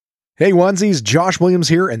Hey onesies, Josh Williams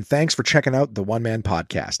here, and thanks for checking out the One Man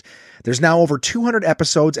Podcast. There's now over 200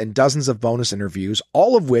 episodes and dozens of bonus interviews,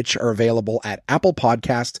 all of which are available at Apple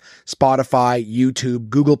Podcasts, Spotify, YouTube,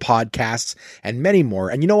 Google Podcasts, and many more.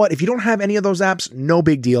 And you know what? If you don't have any of those apps, no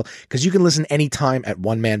big deal, because you can listen anytime at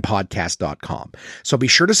onemanpodcast.com. So be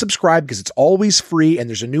sure to subscribe because it's always free and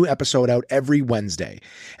there's a new episode out every Wednesday.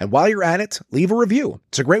 And while you're at it, leave a review.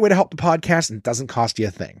 It's a great way to help the podcast and it doesn't cost you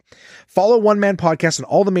a thing. Follow One Man Podcast on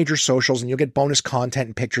all the major socials and you'll get bonus content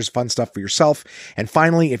and pictures, fun stuff for yourself. And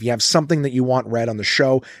finally, if you have something that you want read on the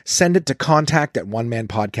show, send it to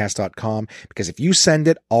contact@onemanpodcast.com, because if you send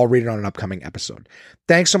it, I'll read it on an upcoming episode.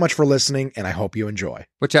 Thanks so much for listening, and I hope you enjoy.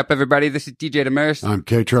 What's up, everybody? This is DJ Demers. I'm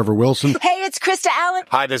K. Trevor Wilson. Hey, it's Krista Allen.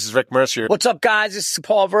 Hi, this is Rick Mercier. What's up, guys? This is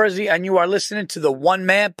Paul Verzi, and you are listening to the One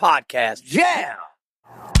Man Podcast. Yeah!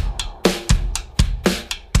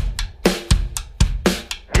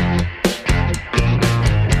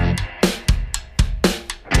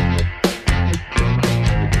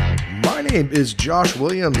 My name is Josh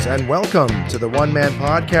Williams, and welcome to the One Man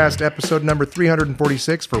Podcast, episode number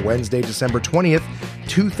 346 for Wednesday, December 20th,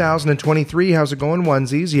 2023. How's it going,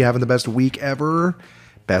 onesies? You having the best week ever?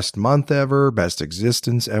 Best month ever? Best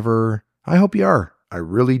existence ever? I hope you are. I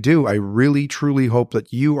really do. I really, truly hope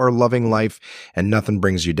that you are loving life and nothing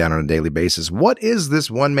brings you down on a daily basis. What is this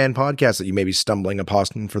One Man Podcast that you may be stumbling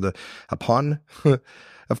upon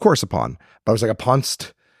Of course, upon. But I was like, upon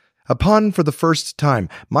for the first time.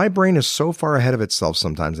 My brain is so far ahead of itself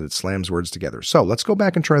sometimes that it slams words together. So let's go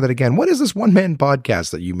back and try that again. What is this One Man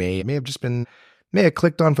Podcast that you may have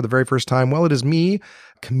clicked on for the very first time? Well, it is me,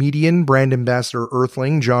 comedian, brand ambassador,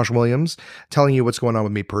 earthling, Josh Williams, telling you what's going on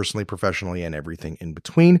with me personally, professionally, and everything in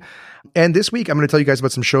between. And this week, I'm going to tell you guys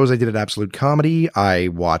about some shows I did at Absolute Comedy. I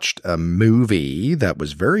watched a movie that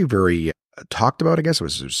was very, very talked about, I guess. It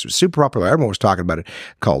was super popular. Everyone was talking about it,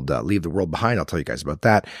 called Leave the World Behind. I'll tell you guys about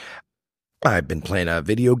that. I've been playing a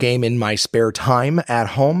video game in my spare time at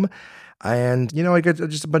home. And, you know, I got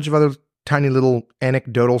just a bunch of other tiny little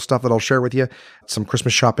anecdotal stuff that I'll share with you. Some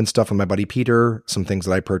Christmas shopping stuff with my buddy Peter, some things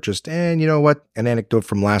that I purchased. And you know what? An anecdote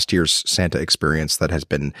from last year's Santa experience that has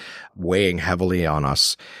been weighing heavily on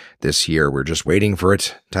us this year. We're just waiting for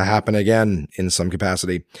it to happen again in some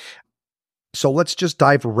capacity. So let's just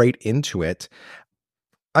dive right into it.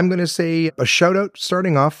 I'm going to say a shout out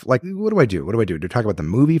starting off. Like, what do I do? Do I talk about the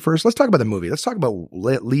movie first? Let's talk about the movie. Let's talk about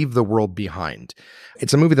Leave the World Behind.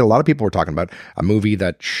 It's a movie that a lot of people were talking about, a movie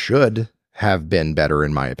that should have been better,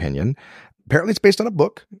 in my opinion. Apparently it's based on a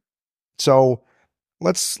book. So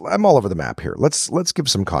I'm all over the map here. Let's give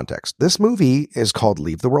some context. This movie is called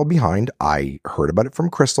Leave the World Behind. I heard about it from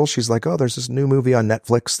Crystal. She's like, oh, there's this new movie on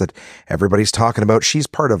Netflix that everybody's talking about. She's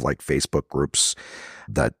part of like Facebook groups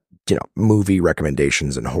that, you know, movie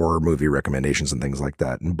recommendations and horror movie recommendations and things like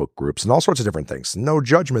that, and book groups and all sorts of different things. No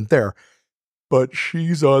judgment there. But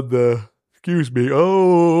she's on the, excuse me.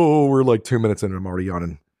 Oh, we're like 2 minutes in and I'm already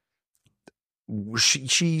yawning.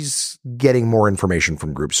 She's getting more information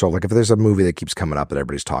from groups. So like if there's a movie that keeps coming up that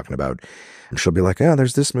everybody's talking about, and she'll be like, oh,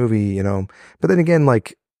 there's this movie, you know. But then again,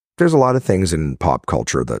 like there's a lot of things in pop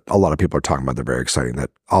culture that a lot of people are talking about. They're very exciting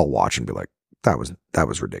that I'll watch and be like, that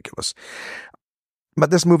was ridiculous.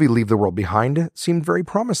 But this movie, Leave the World Behind, seemed very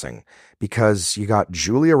promising because you got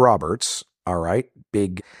Julia Roberts. All right.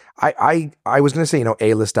 Big. I was going to say, you know,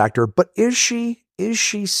 A-list actor, but is she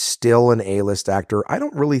still an A-list actor? I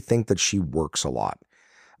don't really think that she works a lot.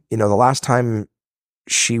 You know, the last time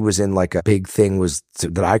she was in like a big thing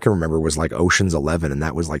that I can remember was like Ocean's 11. And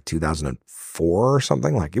that was like 2004 or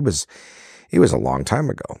something. Like it was a long time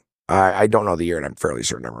ago. I don't know the year and I'm fairly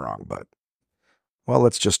certain I'm wrong, but well,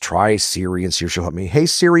 let's just try Siri and see if she'll help me. Hey,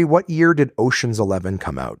 Siri, what year did Ocean's 11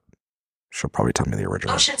 come out? She'll probably tell me the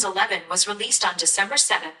original. Ocean's 11 was released on December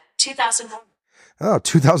 7th, 2001. Oh,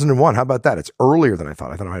 2001. How about that? It's earlier than I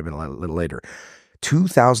thought. I thought it might have been a little later.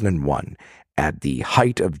 2001, at the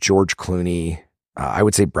height of George Clooney, I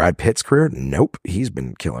would say Brad Pitt's career. Nope. He's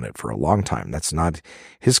been killing it for a long time.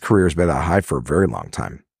 His career has been that high for a very long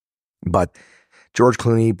time. But George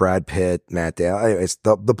Clooney, Brad Pitt, Matt Damon.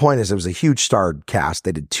 The point is, it was a huge starred cast.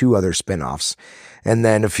 They did 2 other spinoffs. And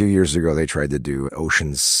then a few years ago, they tried to do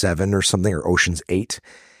Ocean's 7 or something, or Ocean's 8.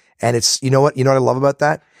 And it's, you know what I love about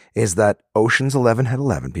that is that Ocean's 11 had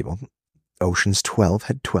 11 people. Ocean's 12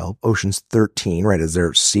 had 12. Ocean's 13, right, as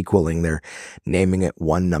they're sequeling, they're naming it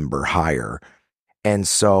one number higher. And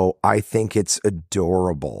so I think it's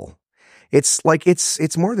adorable. It's like,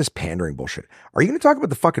 it's more of this pandering bullshit. Are you going to talk about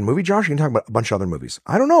the fucking movie, Josh? Are you going to talk about a bunch of other movies?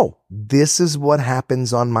 I don't know. This is what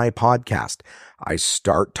happens on my podcast. I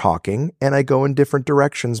start talking and I go in different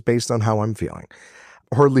directions based on how I'm feeling.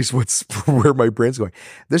 or at least what's where my brain's going.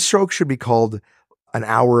 This show should be called An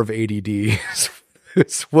Hour of ADD.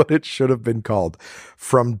 It's what it should have been called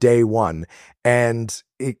from day one. And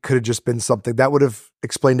it could have just been something that would have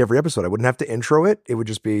explained every episode. I wouldn't have to intro it. It would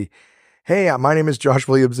just be, hey, my name is Josh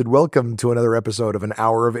Williams and welcome to another episode of An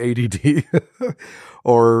Hour of ADD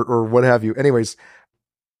or what have you. Anyways,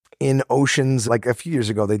 in Oceans, like a few years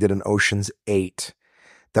ago, they did an Oceans 8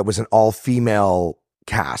 that was an all-female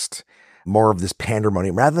cast, more of this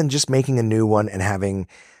pandemonium, rather than just making a new one and having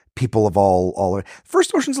people of all.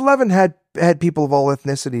 First Ocean's 11 had people of all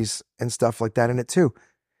ethnicities and stuff like that in it too.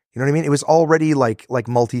 You know what I mean? It was already like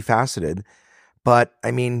multifaceted, but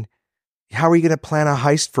I mean, how are you going to plan a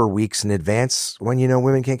heist for weeks in advance when you know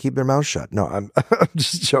women can't keep their mouths shut? No, I'm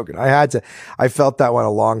just joking. I felt that one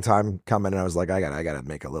a long time coming, and I was like, I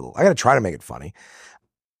gotta try to make it funny.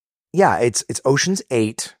 Yeah, it's Ocean's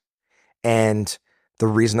 8, and the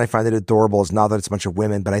reason I find it adorable is not that it's a bunch of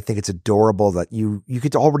women, but I think it's adorable that you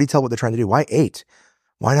could already tell what they're trying to do. Why 8?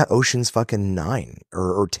 Why not Ocean's fucking 9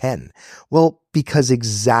 or 10? Well, because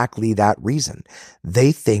exactly that reason.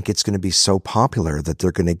 They think it's going to be so popular that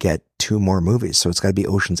they're going to get 2 more movies. So it's got to be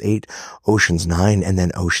Ocean's 8, Ocean's 9, and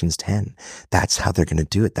then Ocean's 10. That's how they're going to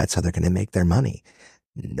do it. That's how they're going to make their money.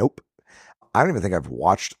 Nope. I don't even think I've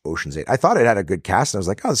watched Ocean's 8. I thought it had a good cast, and I was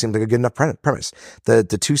like, oh, it seems like a good enough premise. The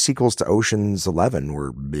 2 sequels to Ocean's 11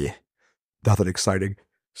 were bleh, nothing exciting.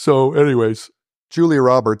 So anyways, Julia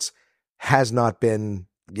Roberts has not been,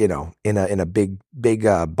 in a big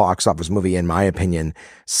box office movie, in my opinion,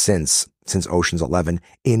 since Ocean's 11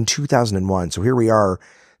 in 2001. So here we are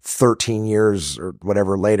 13 years or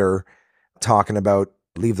whatever later talking about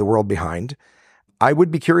Leave the World Behind. I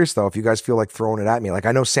would be curious, though, if you guys feel like throwing it at me. Like,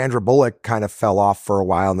 I know Sandra Bullock kind of fell off for a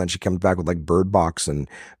while, and then she comes back with like Bird Box and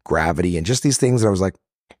Gravity and just these things. And I was like,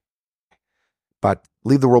 but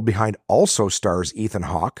Leave the World Behind also stars Ethan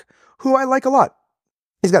Hawke, who I like a lot.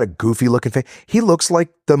 He's got a goofy looking face. He looks like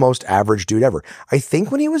the most average dude ever. I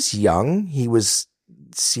think when he was young, he was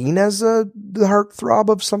seen as the heartthrob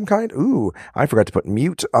of some kind. Ooh, I forgot to put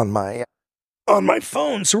mute on my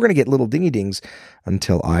phone. So we're going to get little dingy dings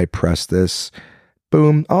until I press this.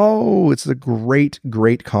 Boom. Oh, it's a great,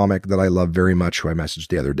 great comic that I love very much, who I messaged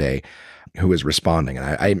the other day, who is responding.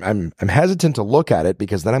 And I'm hesitant to look at it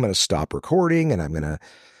because then I'm going to stop recording and I'm going to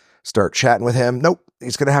start chatting with him. Nope.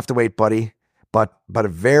 He's going to have to wait, buddy. But a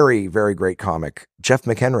very, very great comic. Jeff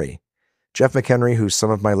McHenry, who some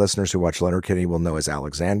of my listeners who watch Letterkenny will know as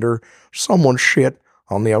Alexander. Someone shit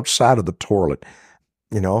on the outside of the toilet.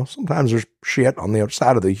 Sometimes there's shit on the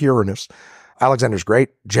outside of the Uranus. Alexander's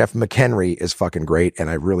great. Jeff McHenry is fucking great. And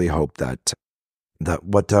I really hope that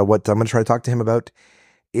what I'm going to try to talk to him about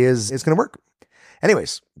is going to work.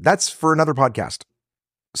 Anyways, that's for another podcast.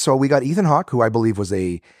 So we got Ethan Hawke, who I believe was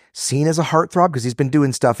seen as a heartthrob because he's been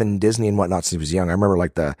doing stuff in Disney and whatnot since he was young. I remember I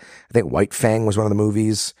think White Fang was one of the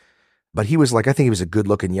movies, but he was I think he was a good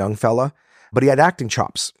looking young fella, but he had acting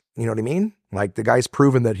chops. You know what I mean? Like, the guy's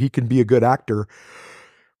proven that he can be a good actor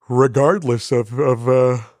regardless of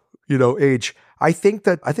age. I think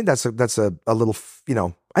that's a little,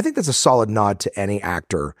 I think that's a solid nod to any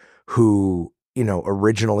actor who,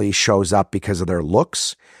 originally shows up because of their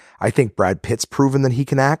looks. I think Brad Pitt's proven that he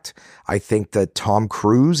can act. I think that Tom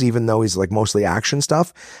Cruise, even though he's like mostly action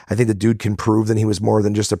stuff, I think the dude can prove that he was more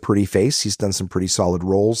than just a pretty face. He's done some pretty solid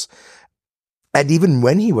roles. And even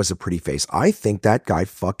when he was a pretty face, I think that guy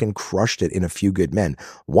fucking crushed it in A Few Good Men.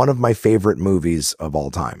 One of my favorite movies of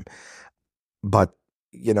all time. But,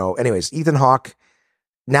 anyways, Ethan Hawke,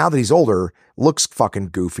 now that he's older, looks fucking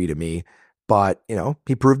goofy to me. But,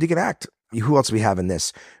 he proved he can act. Who else do we have in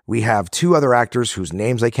this? We have 2 other actors whose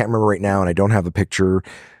names I can't remember right now, and I don't have a picture.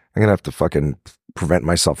 I'm going to have to fucking prevent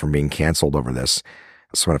myself from being canceled over this.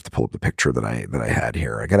 So I have to pull up the picture that I had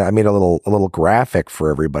here. I made a little graphic for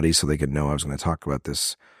everybody so they could know I was going to talk about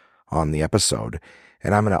this on the episode.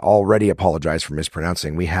 And I'm going to already apologize for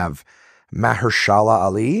mispronouncing. We have Mahershala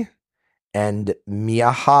Ali and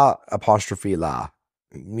Mihala.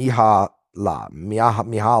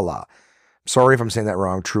 Sorry if I'm saying that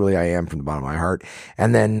wrong. Truly, I am from the bottom of my heart.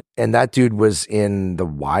 And that dude was in The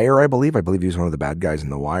Wire, I believe. I believe he was one of the bad guys in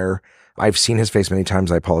The Wire. I've seen his face many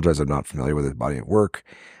times. I apologize. I'm not familiar with his body at work.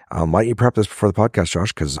 Why don't you prep this before the podcast,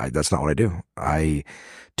 Josh? Because that's not what I do. I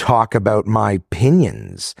talk about my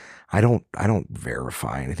opinions. I don't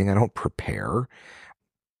verify anything. I don't prepare.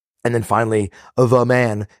 And then finally, the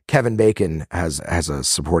man, Kevin Bacon, has a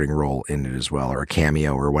supporting role in it as well, or a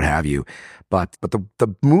cameo or what have you. But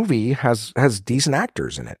the movie has decent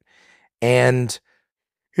actors in it. And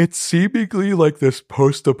it's seemingly like this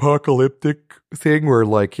post-apocalyptic thing where,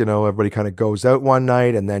 like, you know, everybody kind of goes out one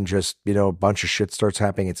night and then just, you know, a bunch of shit starts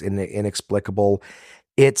happening. It's inexplicable.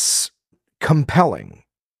 It's compelling.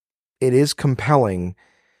 It is compelling.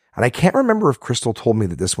 And I can't remember if Crystal told me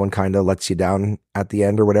that this one kind of lets you down at the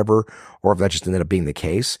end or whatever, or if that just ended up being the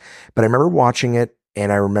case. But I remember watching it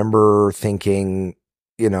and I remember thinking,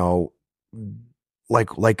 you know, like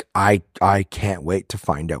I can't wait to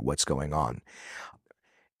find out what's going on.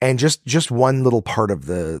 And just one little part of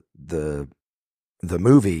the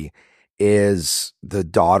movie is the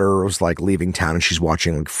daughter was like leaving town and she's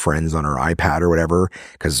watching like Friends on her iPad or whatever,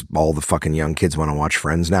 because all the fucking young kids want to watch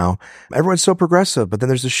Friends now. Everyone's so progressive, but then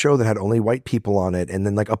there's a show that had only white people on it and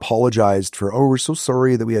then like apologized for, oh, we're so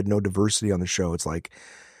sorry that we had no diversity on the show. It's like,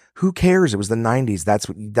 who cares? It was the 90s.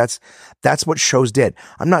 That's what shows did.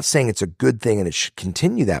 I'm not saying it's a good thing and it should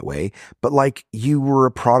continue that way, but like, you were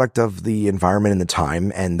a product of the environment and the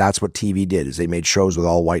time, and that's what TV did, is they made shows with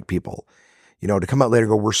all white people. You know, to come out later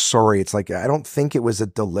and go, we're sorry. It's like, I don't think it was a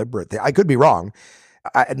deliberate thing. I could be wrong.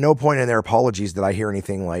 At no point in their apologies did I hear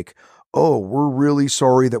anything like, oh, we're really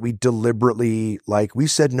sorry that we deliberately, like, we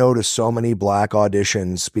said no to so many black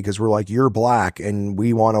auditions because we're like, you're black and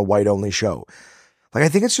we want a white only show. Like, I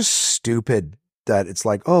think it's just stupid that it's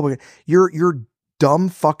like, oh, your dumb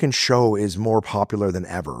fucking show is more popular than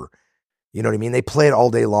ever. You know what I mean? They play it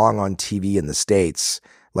all day long on TV in the States.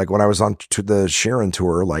 Like when I was on to the Sharon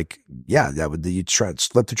tour, like, yeah, that would, you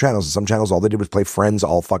flip through channels, and some channels, all they did was play Friends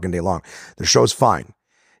all fucking day long. The show's fine.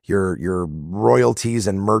 Your royalties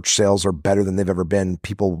and merch sales are better than they've ever been.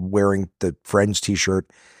 People wearing the Friends t-shirt.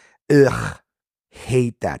 Ugh.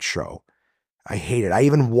 Hate that show. I hate it. I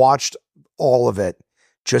even watched all of it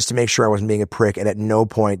just to make sure I wasn't being a prick. And at no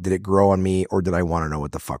point did it grow on me or did I want to know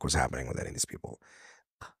what the fuck was happening with any of these people.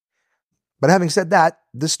 But having said that,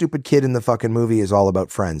 this stupid kid in the fucking movie is all about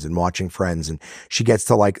Friends and watching Friends. And she gets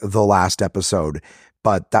to like the last episode,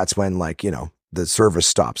 but that's when, like, you know, the service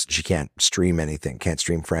stops. She can't stream anything, can't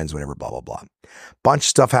stream Friends, whatever, blah, blah, blah. Bunch of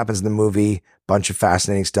stuff happens in the movie, bunch of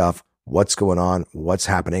fascinating stuff. What's going on? What's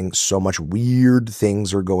happening? So much weird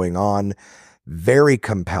things are going on. Very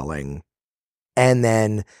compelling. And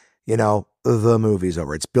then, you know, the movie's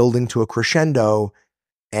over. It's building to a crescendo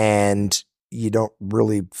and you don't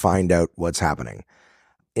really find out what's happening.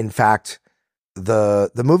 In fact,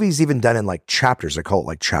 the movie's even done in like chapters. I call it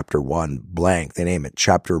like chapter 1 blank. They name it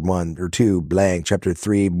chapter 1 or 2 blank, chapter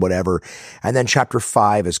 3, whatever. And then chapter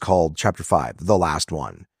 5 is called chapter 5, the last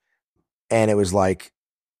one. And it was like,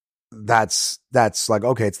 that's like,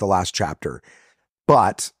 okay, it's the last chapter.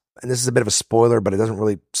 But, and this is a bit of a spoiler, but it doesn't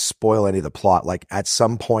really spoil any of the plot. Like at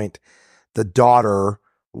some point, the daughter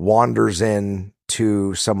wanders in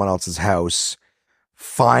to someone else's house,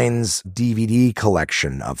 finds DVD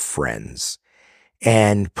collection of Friends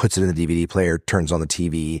and puts it in the DVD player, turns on the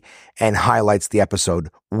TV and highlights the episode,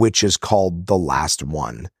 which is called The Last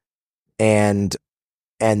One. And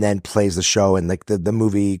then plays the show. And like the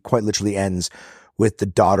movie quite literally ends with the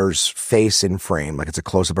daughter's face in frame. Like it's a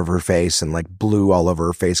close up of her face and like blue all over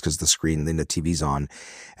her face because the screen, then the TV's on.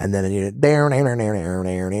 And then, you know,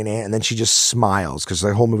 and then she just smiles because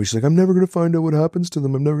the whole movie, she's like, I'm never going to find out what happens to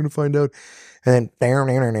them. I'm never going to find out. And then,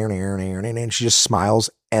 and she just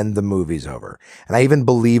smiles and the movie's over. And I even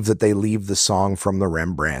believe that they leave the song from the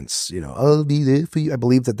Rembrandts, you know, I'll be there for you. I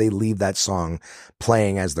believe that they leave that song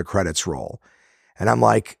playing as the credits roll. And I'm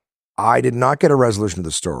like, I did not get a resolution to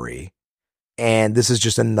the story. And this is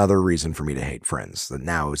just another reason for me to hate Friends. That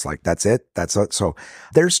now it's like, that's it. That's it. So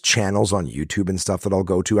there's channels on YouTube and stuff that I'll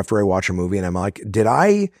go to after I watch a movie. And I'm like, did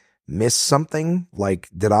I miss something? Like,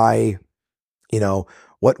 did I, you know,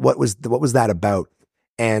 what was that about?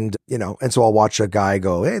 And, you know, and so I'll watch a guy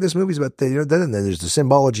go, hey, this movie's about, you know, then there's the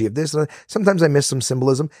symbology of this. Sometimes I miss some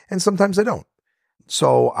symbolism and sometimes I don't.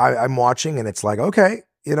 So I'm watching and it's like, okay,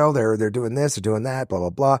 you know, they're doing this, they're doing that, blah,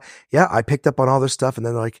 blah, blah. Yeah. I picked up on all this stuff and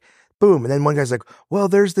then they're like, boom. And then one guy's like, well,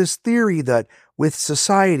 there's this theory that with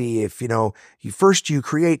society, if, you know, you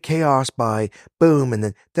create chaos by boom, and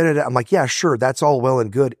then da-da-da. I'm like, yeah, sure. That's all well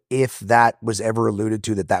and good. If that was ever alluded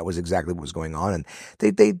to, that was exactly what was going on. And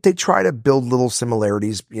they try to build little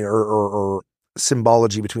similarities, you know, or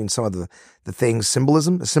symbology between some of the things,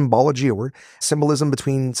 symbolism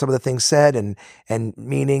between some of the things said and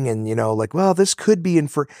meaning. And, you know, like, well, this could be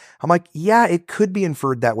inferred. I'm like, yeah, it could be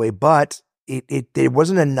inferred that way, but it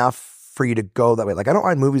wasn't enough for you to go that way. Like, I don't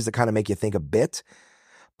mind movies that kind of make you think a bit,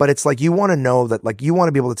 but it's like, you want to know that, like, you want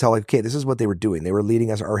to be able to tell, like, okay, this is what they were doing. They were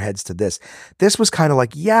leading our heads to this. This was kind of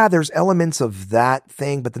like, yeah, there's elements of that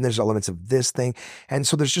thing, but then there's elements of this thing. And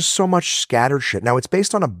so there's just so much scattered shit. Now it's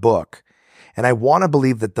based on a book, and I want to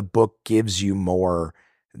believe that the book gives you more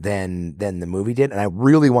than the movie did. And I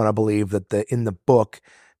really want to believe that in the book,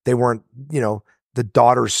 they weren't, the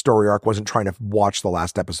daughter's story arc wasn't trying to watch the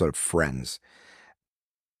last episode of Friends.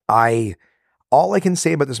 All I can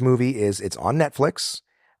say about this movie is it's on Netflix.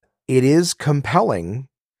 It is compelling,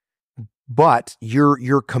 but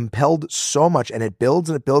you're compelled so much, and it builds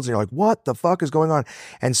and it builds, and you're like, what the fuck is going on?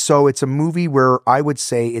 And so it's a movie where I would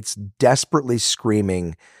say it's desperately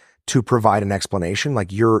screaming to provide an explanation.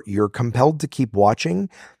 Like you're compelled to keep watching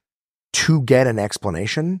to get an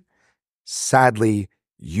explanation. Sadly,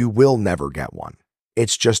 you will never get one.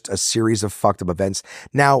 It's just a series of fucked up events.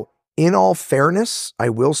 Now, in all fairness, I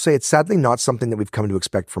will say it's sadly not something that we've come to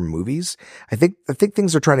expect from movies. I think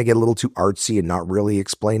things are trying to get a little too artsy and not really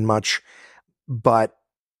explain much. But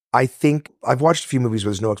I think I've watched a few movies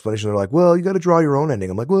where there's no explanation. They're like, well, you got to draw your own ending.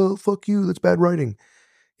 I'm like, well, fuck you. That's bad writing.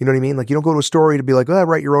 You know what I mean? Like, you don't go to a story to be like, oh,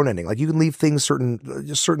 write your own ending. Like, you can leave things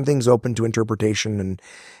certain things open to interpretation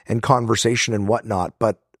and conversation and whatnot.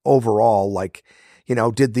 But overall, like,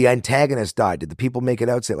 did the antagonist die? Did the people make it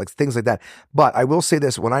out? Say, like, things like that. But I will say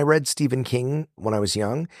this: when I read Stephen King when I was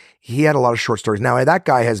young, he had a lot of short stories. Now, that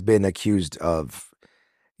guy has been accused of,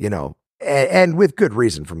 and with good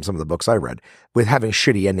reason from some of the books I read, with having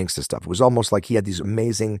shitty endings to stuff. It was almost like he had these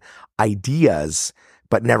amazing ideas,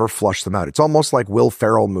 but never flushed them out. It's almost like Will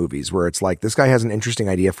Ferrell movies where it's like, this guy has an interesting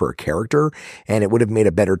idea for a character and it would have made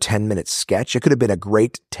a better 10-minute sketch. It could have been a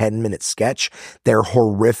great 10-minute sketch. They're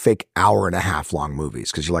horrific hour-and-a-half long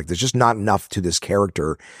movies because you're like, there's just not enough to this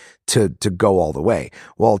character to go all the way.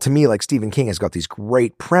 Well, to me, like, Stephen King has got these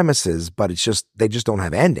great premises, but they just don't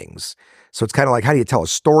have endings. So it's kind of like, how do you tell a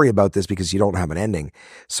story about this because you don't have an ending?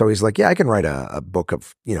 So he's like, yeah, I can write a book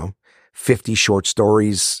of, 50 short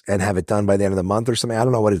stories and have it done by the end of the month or something. I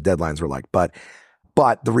don't know what his deadlines were like, but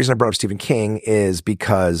the reason I brought up Stephen King is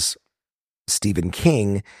because Stephen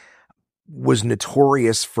King was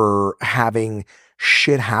notorious for having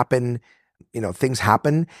shit happen, things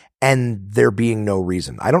happen and there being no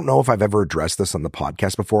reason. I don't know if I've ever addressed this on the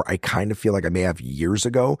podcast before. I kind of feel like I may have years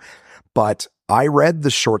ago, but I read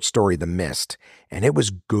the short story, The Mist, and it was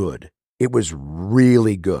good. It was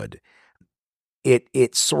really good. It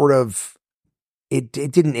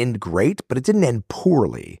didn't end great, but it didn't end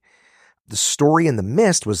poorly. The story in The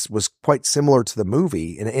Mist was quite similar to the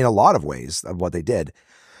movie in a lot of ways of what they did,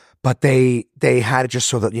 but they had it just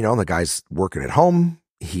so that, the guy's working at home.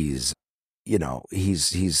 He's they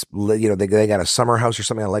got a summer house or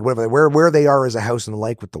something like whatever, where they are is a house in the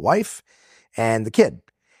lake with the wife and the kid.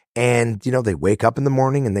 And, they wake up in the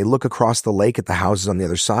morning and they look across the lake at the houses on the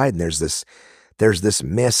other side. And there's this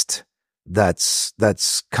mist that's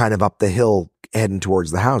kind of up the hill heading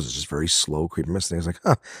towards the houses, just very slow creeping mist. And he's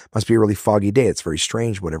like, must be a really foggy day. It's very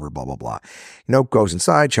strange, whatever, blah, blah, blah. Goes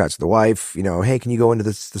inside, chats with the wife, hey, can you go into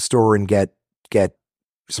the store and get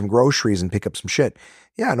some groceries and pick up some shit?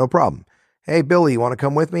 Yeah, no problem. Hey, Billy, you want to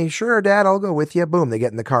come with me? Sure, Dad, I'll go with you. Boom. They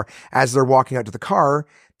get in the car. As they're walking out to the car,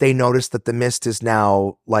 they notice that the mist is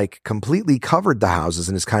now like completely covered the houses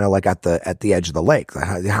and is kind of like at the edge of the lake.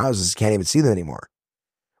 The houses can't even see them anymore.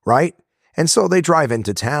 Right? And so they drive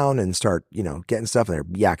into town and start, getting stuff, and they're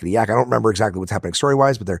yakety yak. I don't remember exactly what's happening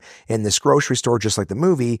story-wise, but they're in this grocery store just like the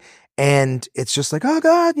movie. And it's just like, oh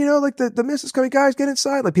God, like the mist is coming, guys, get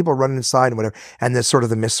inside. Like people are running inside and whatever. And this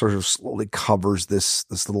the mist sort of slowly covers this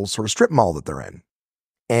little sort of strip mall that they're in.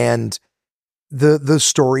 And the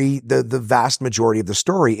story, the vast majority of the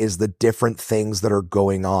story is the different things that are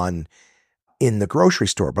going on in the grocery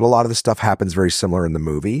store. But a lot of the stuff happens very similar in the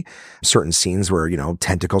movie. Certain scenes where,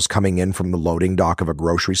 tentacles coming in from the loading dock of a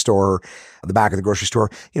grocery store, the back of the grocery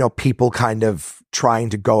store, people kind of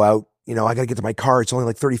trying to go out, I got to get to my car. It's only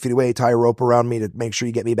like 30 feet away. Tie a rope around me to make sure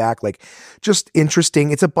you get me back. Like, just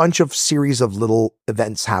interesting. It's a bunch of series of little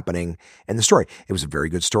events happening in the story. It was a very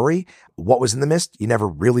good story. What was in the mist? You never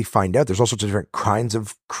really find out. There's all sorts of different kinds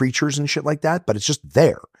of creatures and shit like that, but it's just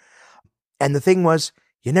there. And the thing was,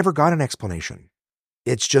 you never got an explanation.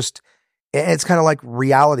 It's kind of like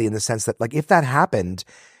reality in the sense that, like, if that happened,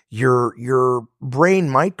 your brain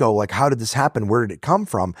might go like, how did this happen? Where did it come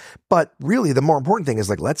from? But really the more important thing is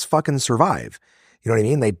like, let's fucking survive. You know what I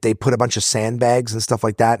mean? They put a bunch of sandbags and stuff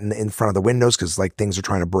like that in front of the windows because like things are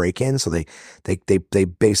trying to break in. So they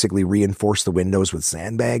basically reinforce the windows with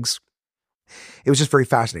sandbags. It was just very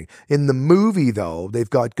fascinating. In the movie, though, they've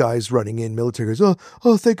got guys running in, military guys.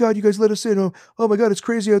 Oh, thank God you guys let us in. Oh my God, it's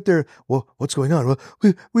crazy out there. Well, what's going on? Well,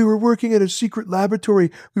 we were working at a secret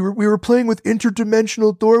laboratory. We were playing with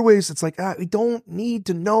interdimensional doorways. It's like, we don't need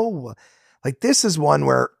to know. Like, this is one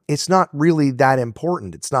where it's not really that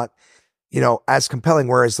important. It's not, as compelling.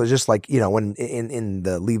 Whereas they're just like, when in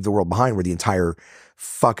the Leave the World Behind, where the entire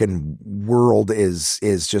fucking world is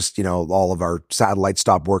just, all of our satellites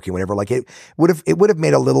stop working, whatever, like it would have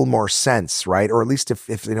made a little more sense, right? Or at least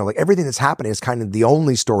if like everything that's happening is kind of the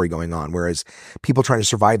only story going on, whereas people trying to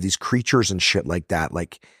survive these creatures and shit like that,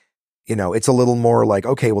 like, it's a little more like,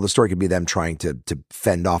 okay, well, the story could be them trying to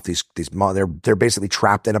fend off these they're basically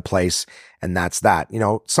trapped in a place, and that's that.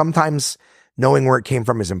 Sometimes knowing where it came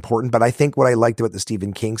from is important, but I think what I liked about the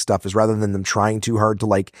Stephen King stuff is rather than them trying too hard to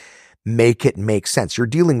like make it make sense, you're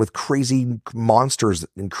dealing with crazy monsters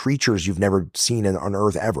and creatures you've never seen on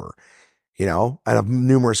Earth ever, and of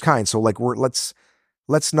numerous kinds. So like let's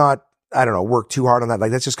not, I don't know, work too hard on that.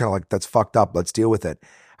 Like, that's just kind of like, that's fucked up. Let's deal with it.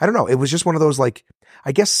 I don't know. It was just one of those, like,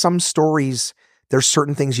 I guess some stories, there's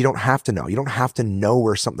certain things you don't have to know. You don't have to know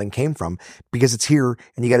where something came from because it's here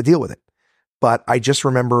and you got to deal with it. But I just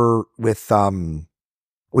remember with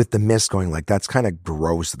The Mist going like, that's kind of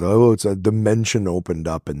gross. Oh, it's a dimension opened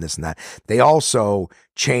up and this and that. They also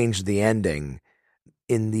changed the ending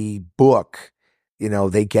in the book.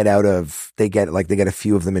 They get a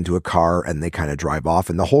few of them into a car and they kind of drive off,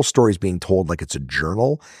 and the whole story is being told like it's a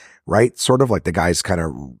journal, right? Sort of like the guy's kind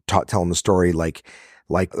of telling the story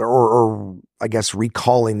or I guess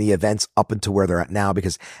recalling the events up into where they're at now,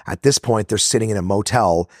 because at this point they're sitting in a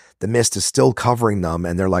motel. The mist is still covering them,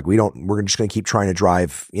 and they're like, we're just going to keep trying to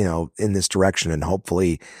drive, in this direction and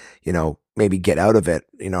hopefully, maybe get out of it,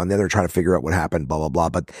 and then they're trying to figure out what happened, blah, blah, blah.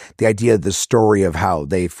 But the idea of the story of how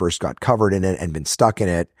they first got covered in it and been stuck in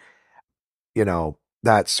it,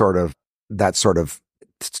 that sort of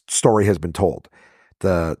story has been told.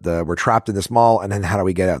 We're trapped in this mall, and then how do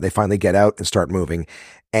we get out? They finally get out and start moving.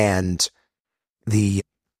 And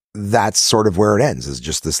that's sort of where it ends, is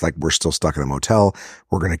just this, like, we're still stuck in a motel.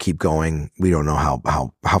 We're going to keep going. We don't know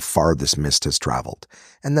how far this mist has traveled.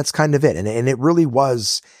 And that's kind of it. And it really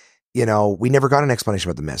was, we never got an explanation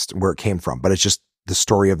about the mist, where it came from, but it's just the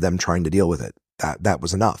story of them trying to deal with it. That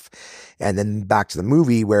was enough. And then back to the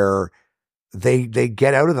movie where they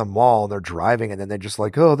get out of the mall and they're driving, and then they're just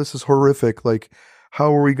like, oh, this is horrific. Like,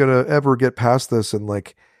 how are we going to ever get past this? And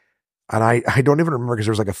like, and I don't even remember, because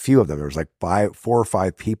there was like a few of them. There was like 4 or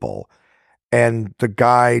 5 people, and the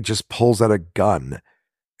guy just pulls out a gun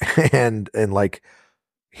and like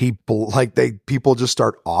people just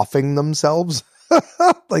start offing themselves.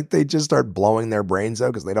 Like, they just start blowing their brains out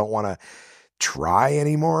because they don't want to try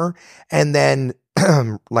anymore. And then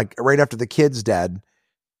like right after the kid's dead,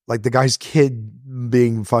 like the guy's kid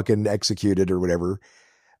being fucking executed or whatever,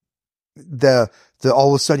 the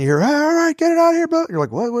all of a sudden you hear, all right, get it out of here, but you're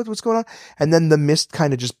like, what's going on? And then the mist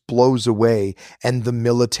kind of just blows away, and the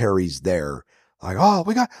military's there. Like, oh,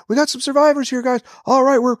 we got some survivors here, guys. All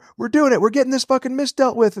right, we're doing it. We're getting this fucking mist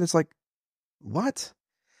dealt with. And it's like, what?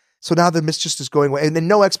 So now the mist just is going away, and then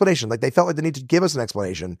no explanation. Like, they felt like they need to give us an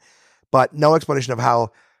explanation, but no explanation of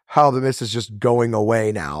how the mist is just going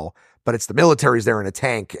away now. But it's the military's there in a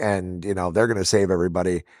tank, and they're going to save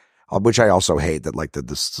everybody. Which I also hate, that like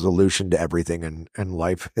the solution to everything in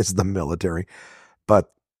life is the military.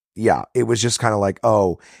 But yeah, it was just kind of like,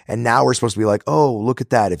 oh, and now we're supposed to be like, oh, look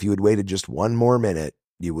at that. If you had waited just one more minute,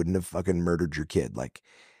 you wouldn't have fucking murdered your kid. Like,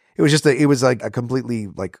 it was like a completely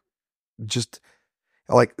like, just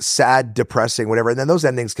like sad, depressing, whatever. And then those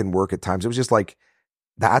endings can work at times. It was just like,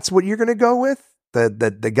 that's what you're going to go with?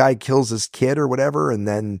 The guy kills his kid or whatever. And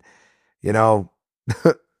then,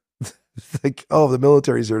 like, oh, the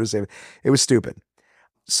military's here to save it. It was stupid.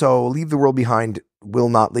 So Leave the World Behind will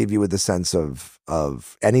not leave you with a sense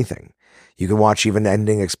of anything. You can watch even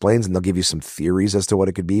Ending Explains, and they'll give you some theories as to what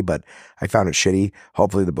it could be, but I found it shitty.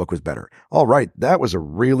 Hopefully the book was better. All right, that was a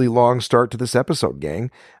really long start to this episode,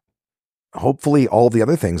 gang. Hopefully all the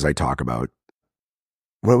other things I talk about.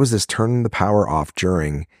 What was this? Turn the power off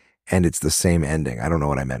during, and it's the same ending. I don't know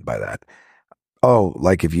what I meant by that. Oh,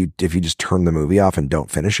 like if you just turn the movie off and don't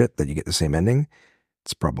finish it, that you get the same ending?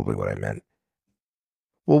 It's probably what I meant.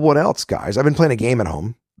 Well, what else, guys? I've been playing a game at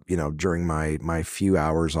home, during my few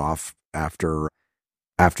hours off after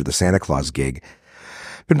the Santa Claus gig.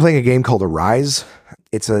 Been playing a game called Arise.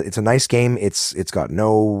 It's a nice game. It's got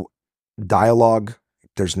no dialogue.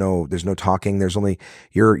 There's no talking. There's only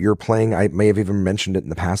you're playing. I may have even mentioned it in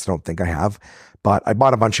the past. I don't think I have, but I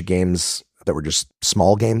bought a bunch of games that were just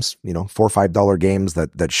small games, $4 or $5 games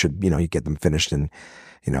that should, you get them finished in,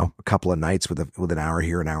 a couple of nights with an hour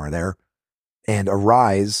here, an hour there. And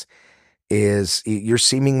Arise you're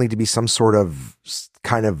seemingly to be some sort of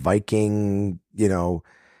kind of Viking,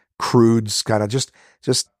 crudes, kind of just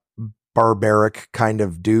barbaric kind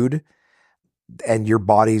of dude. and your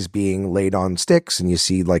body's being laid on sticks, and you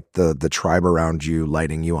see like the tribe around you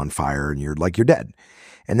lighting you on fire, and you're dead.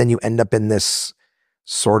 And then you end up in this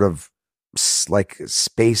sort of like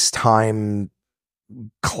space-time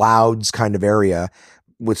clouds kind of area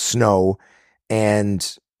with snow,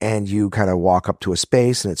 and you kind of walk up to a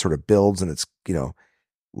space, and it sort of builds, and it's, you know,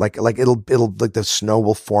 like it'll like the snow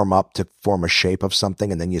will form up to form a shape of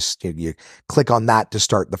something, and then you click on that to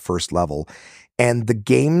start the first level. And the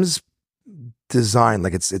game's design,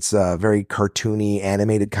 like it's a very cartoony,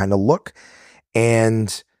 animated kind of look,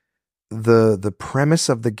 and the premise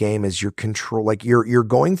of the game is you're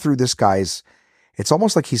going through this guy's, it's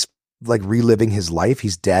almost like he's like reliving his life.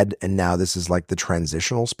 He's dead, and now this is like the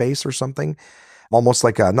transitional space or something, almost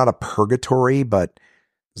like not a purgatory, but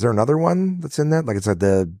is there another one that's in that? Like it's like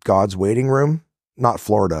the God's waiting room, not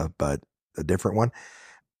Florida, but a different one.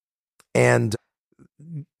 And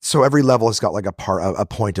so every level has got like a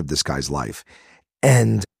point of this guy's life,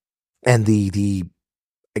 and the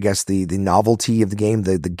I guess the novelty of the game,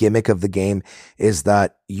 the gimmick of the game is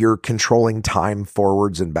that you're controlling time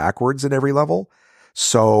forwards and backwards in every level.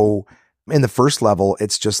 So in the first level,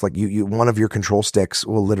 it's just like you one of your control sticks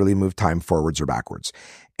will literally move time forwards or backwards.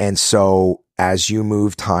 And so as you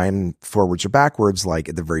move time forwards or backwards, like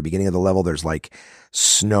at the very beginning of the level, there's like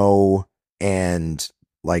snow and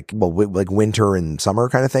like winter and summer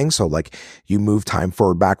kind of thing. So like you move time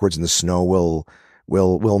forward, backwards, and the snow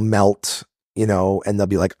will melt, you know, and there'll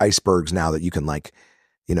be like icebergs now that you can like,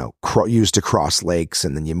 you know, use to cross lakes.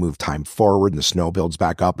 And then you move time forward, and the snow builds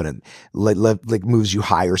back up, and it like moves you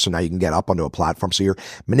higher. So now you can get up onto a platform. So you're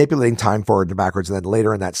manipulating time forward and backwards. And then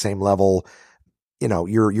later in that same level, you know,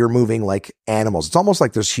 you're moving like animals. It's almost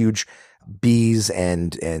like there's huge bees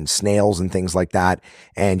and snails and things like that.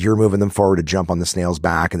 And you're moving them forward to jump on the snail's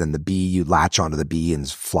back. And then the bee, you latch onto the bee and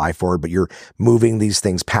fly forward, but you're moving these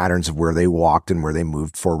things, patterns of where they walked and where they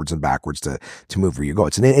moved forwards and backwards to move where you go.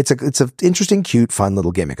 It's an interesting, cute, fun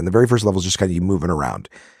little gimmick. And the very first level is just kind of you moving around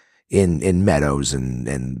in meadows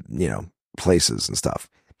and, you know, places and stuff.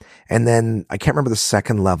 And then I can't remember the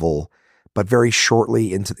second level, but very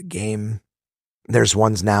shortly into the game, there's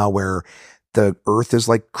ones now where the earth is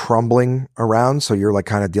like crumbling around. So you're like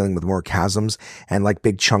kind of dealing with more chasms, and like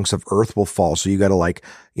big chunks of earth will fall. So you got to like,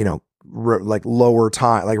 you know, like lower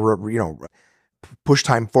time, like, you know, push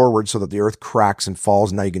time forward so that the earth cracks and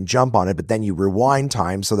falls. And now you can jump on it, but then you rewind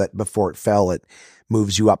time so that before it fell, it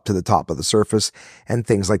moves you up to the top of the surface and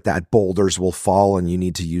things like that. Boulders will fall, and you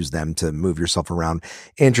need to use them to move yourself around.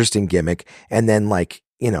 Interesting gimmick. And then like,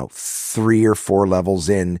 you know, 3 or 4 levels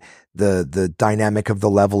in, the dynamic of the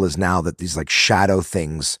level is now that these like shadow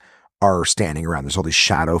things are standing around. There's all these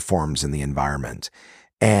shadow forms in the environment,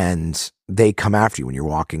 and they come after you when you're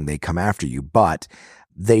walking. They come after you, but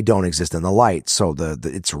they don't exist in the light. So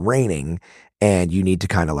it's raining, and you need to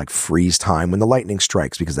kind of like freeze time when the lightning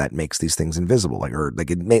strikes, because that makes these things invisible, like, or like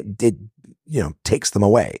it you know, takes them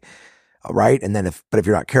away. Right. And then if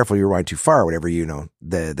you're not careful, you rewind too far, whatever, you know,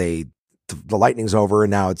 the lightning's over,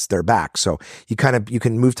 and now it's their back. So you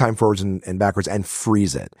can move time forwards and backwards and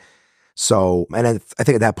freeze it. So, and I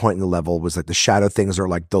think at that point in the level was like the shadow things are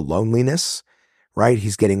like the loneliness, right?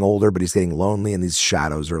 He's getting older, but he's getting lonely. And these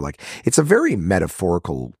shadows are like, it's a very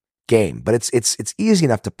metaphorical game, but it's easy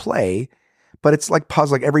enough to play, but it's like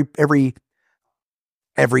puzzle, like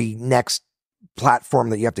every next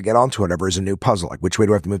platform that you have to get onto, whatever, is a new puzzle. Like, which way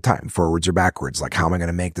do I have to move time, forwards or backwards? Like, how am I going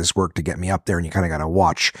to make this work to get me up there? And you kind of got to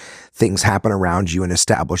watch things happen around you and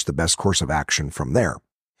establish the best course of action from there.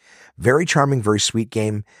 Very charming, very sweet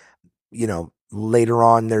game. You know, later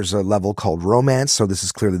on, there's a level called Romance. So this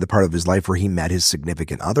is clearly the part of his life where he met his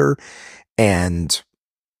significant other. And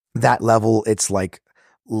that level, it's like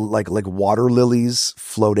water lilies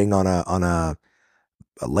floating on a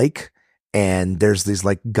lake. And there's these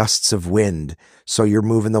like gusts of wind. So you're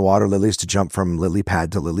moving the water lilies to jump from lily pad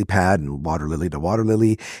to lily pad and water lily to water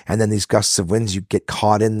lily. And then these gusts of winds, you get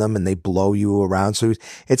caught in them and they blow you around. So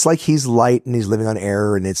it's like he's light and he's living on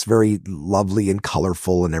air, and it's very lovely and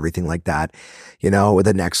colorful and everything like that. You know,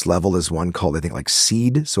 the next level is one called, I think, like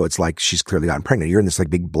Seed. So it's like she's clearly gotten pregnant. You're in this like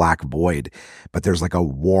big black void, but there's like a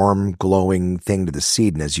warm, glowing thing to the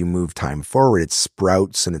seed. And as you move time forward, it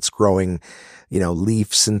sprouts and it's growing, you know,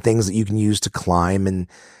 leaves and things that you can use to climb. And,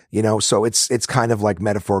 you know, so it's kind of like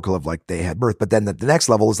metaphorical of like they had birth. But then the next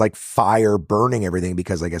level is like fire burning everything,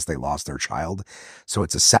 because I guess they lost their child. So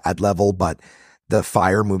it's a sad level, but the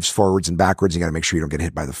fire moves forwards and backwards. You got to make sure you don't get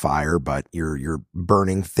hit by the fire, but you're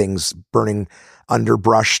burning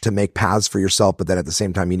underbrush to make paths for yourself. But then at the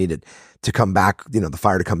same time, you need it to come back, the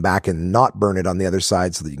fire to come back and not burn it on the other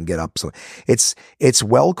side so that you can get up. So it's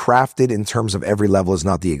well crafted in terms of every level is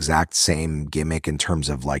not the exact same gimmick in terms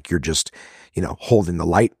of like, you're just, holding the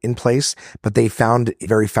light in place, but they found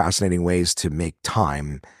very fascinating ways to make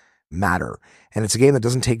time matter. And it's a game that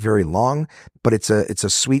doesn't take very long, but it's a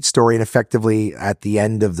sweet story. And effectively at the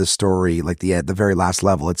end of the story, like the very last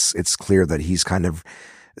level, it's clear that he's kind of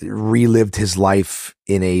relived his life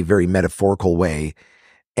in a very metaphorical way.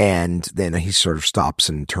 And then he sort of stops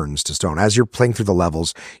and turns to stone. As you're playing through the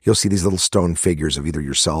levels, you'll see these little stone figures of either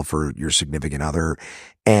yourself or your significant other.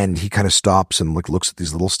 And he kind of stops and looks at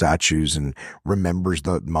these little statues and remembers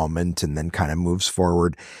the moment and then kind of moves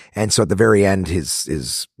forward. And so at the very end,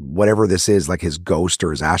 his whatever this is, like his ghost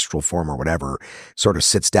or his astral form or whatever, sort of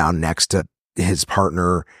sits down next to his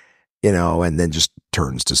partner, and then just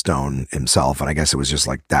turns to stone himself. And I guess it was just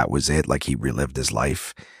like, that was it. Like he relived his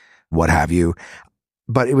life, what have you.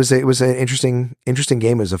 But it was an interesting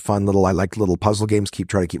game. It was a fun I like little puzzle games,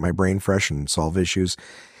 try to keep my brain fresh and solve issues.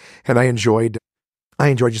 And I enjoyed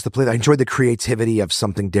just the play. I enjoyed the creativity of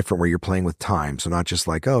something different where you're playing with time. So not just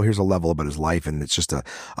like, oh, here's a level about his life. And it's just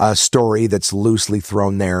a story that's loosely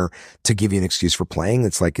thrown there to give you an excuse for playing.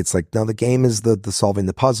 It's like, no, the game is the solving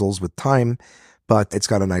the puzzles with time, but it's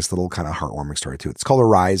got a nice little kind of heartwarming story to it. It's called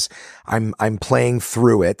Arise. I'm playing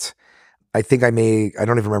through it. I think I don't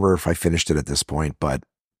even remember if I finished it at this point, but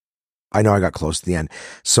I know I got close to the end.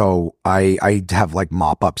 So I have like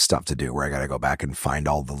mop up stuff to do where I got to go back and find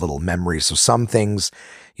all the little memories. So some things,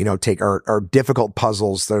 are difficult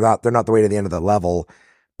puzzles. They're not the way to the end of the level,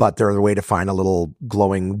 but they're the way to find a little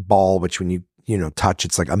glowing ball, which when you touch,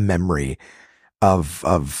 it's like a memory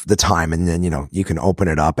of the time. And then, you can open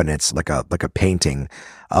it up and it's like a painting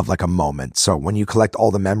of like a moment. So when you collect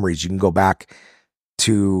all the memories, you can go back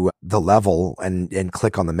to the level and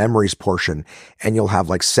click on the memories portion, and you'll have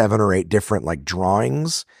like 7 or 8 different like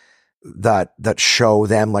drawings that show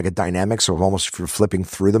them like a dynamic. So almost if you're flipping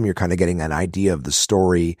through them, you're kind of getting an idea of the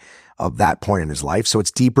story of that point in his life. So it's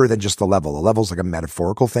deeper than just the level. The level's like a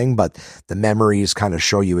metaphorical thing, but the memories kind of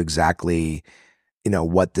show you exactly,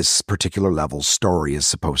 what this particular level's story is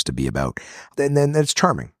supposed to be about. And then it's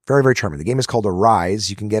charming. Very, very charming. The game is called Arise.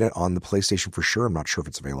 You can get it on the PlayStation for sure. I'm not sure if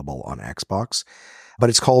it's available on Xbox. But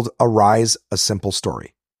it's called Arise, A Simple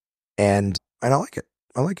Story. And I like it.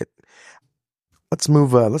 I like it. Let's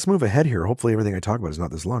move ahead here. Hopefully everything I talk about is not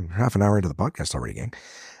this long. Half an hour into the podcast already, gang.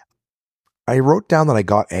 I wrote down that I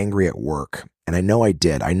got angry at work, and I know I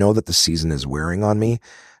did. I know that the season is wearing on me.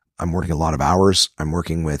 I'm working a lot of hours. I'm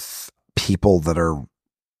working with people that are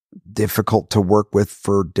difficult to work with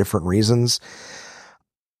for different reasons.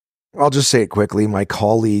 I'll just say it quickly. My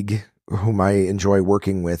colleague, whom I enjoy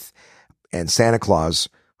working with, and Santa Claus,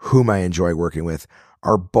 whom I enjoy working with,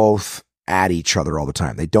 are both at each other all the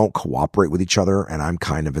time. They don't cooperate with each other, and I'm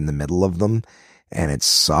kind of in the middle of them, and it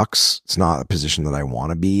sucks. It's not a position that I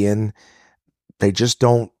want to be in. They just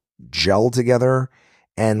don't gel together,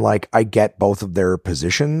 and like I get both of their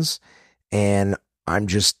positions, and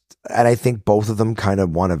I think both of them kind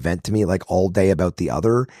of want to vent to me like all day about the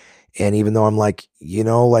other. And even though I'm like,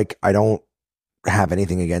 I don't have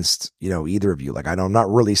anything against, either of you. Like, I'm not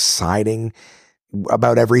really siding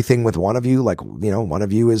about everything with one of you. Like, one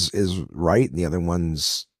of you is right. And the other one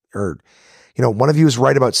of you is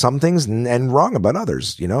right about some things and wrong about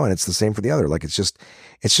others, and it's the same for the other. Like, it's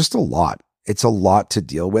just a lot. It's a lot to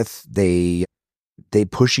deal with. They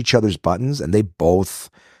push each other's buttons, and they both,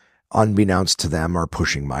 unbeknownst to them, are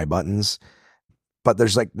pushing my buttons. But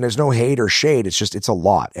there's no hate or shade. It's a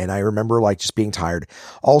lot. And I remember like just being tired.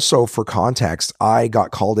 Also, for context, I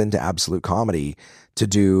got called into Absolute Comedy to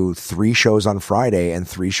do 3 shows on Friday and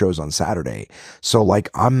 3 shows on Saturday. So like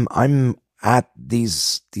I'm at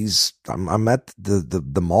I'm at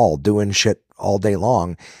the mall doing shit all day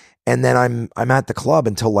long. And then I'm at the club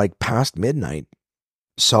until like past midnight.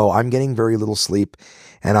 So I'm getting very little sleep,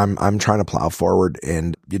 and I'm trying to plow forward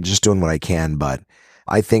and just doing what I can. But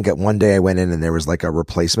I think at one day I went in and there was like a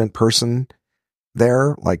replacement person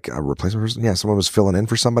there, like a replacement person. Yeah. Someone was filling in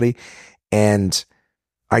for somebody. And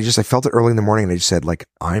I felt it early in the morning, and I just said like,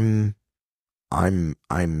 I'm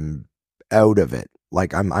out of it.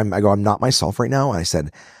 Like I'm not myself right now. And I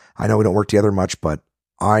said, I know we don't work together much, but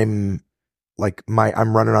I'm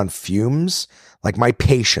running on fumes. Like my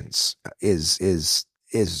patience is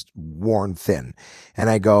worn thin. And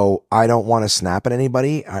I go, I don't want to snap at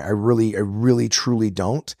anybody. I really, truly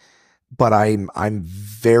don't. But I'm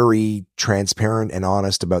very transparent and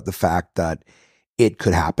honest about the fact that it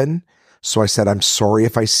could happen. So I said, I'm sorry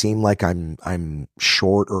if I seem like I'm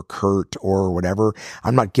short or curt or whatever.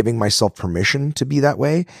 I'm not giving myself permission to be that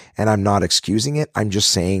way, and I'm not excusing it. I'm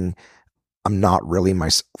just saying I'm not really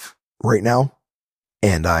myself right now.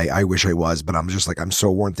 And I wish I was, but I'm just like, I'm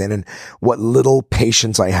so worn thin, and what little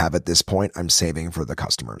patience I have at this point, I'm saving for the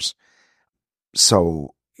customers.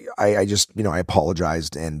 So I just, I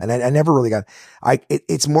apologized, and I never really got,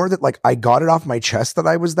 it's more that like I got it off my chest that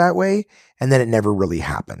I was that way, and then it never really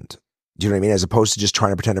happened. Do you know what I mean? As opposed to just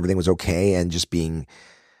trying to pretend everything was okay and just being,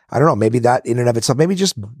 I don't know, maybe that in and of itself, maybe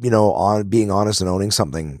just, on being honest and owning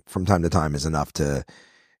something from time to time is enough to,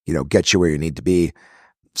 get you where you need to be.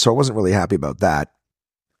 So I wasn't really happy about that.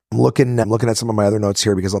 I'm looking at some of my other notes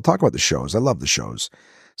here because I'll talk about the shows. I love the shows.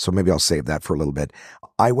 So maybe I'll save that for a little bit.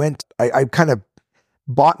 I kind of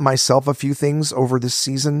bought myself a few things over this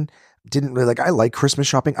season. Didn't really I like Christmas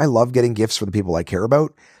shopping. I love getting gifts for the people I care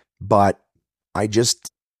about, but I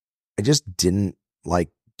just didn't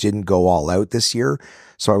go all out this year.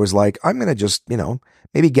 So I was like, I'm going to just,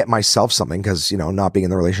 maybe get myself something because, not being in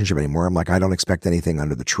the relationship anymore, I'm like, I don't expect anything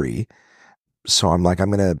under the tree. So I'm like,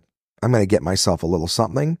 I'm going to get myself a little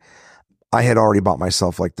something. I had already bought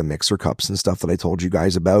myself like the mixer cups and stuff that I told you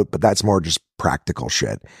guys about, but that's more just practical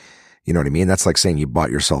shit. You know what I mean? That's like saying you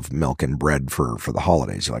bought yourself milk and bread for the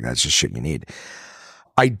holidays. You're like, that's just shit you need.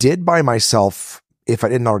 I did buy myself, if I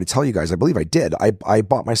didn't already tell you guys, I believe I did. I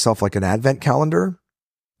bought myself like an advent calendar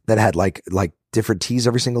that had like different teas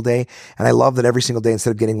every single day. And I love that every single day,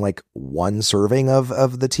 instead of getting like one serving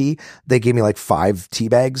of the tea, they gave me like 5 tea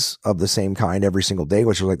bags of the same kind every single day,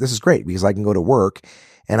 which was like, this is great because I can go to work,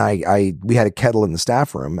 and we had a kettle in the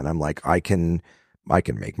staff room, and I'm like, I can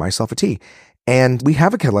make myself a tea. And we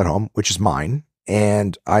have a kettle at home, which is mine,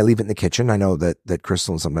 and I leave it in the kitchen. I know that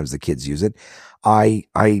Crystal and sometimes the kids use it.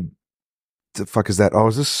 The fuck is that? Oh,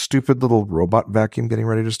 is this stupid little robot vacuum getting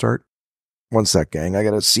ready to start? One sec, gang. I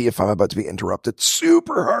gotta see if I'm about to be interrupted.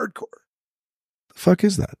 Super hardcore. The fuck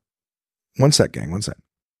is that? One sec, gang. One sec.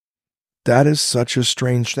 That is such a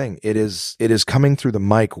strange thing. It is coming through the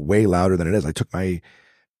mic way louder than it is. I took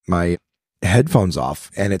my headphones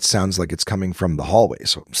off, and it sounds like it's coming from the hallway.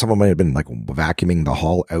 So someone might have been like vacuuming the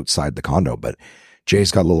hall outside the condo, but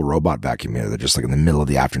Jay's got a little robot vacuum here that just like in the middle of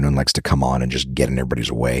the afternoon likes to come on and just get in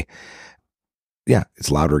everybody's way. Yeah, it's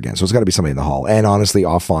louder again. So it's got to be somebody in the hall. And honestly,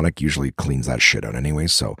 Auphonic usually cleans that shit out anyway,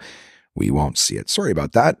 so we won't see it. Sorry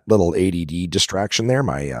about that little ADD distraction there.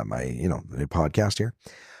 My the podcast here.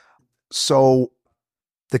 So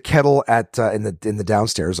the kettle in the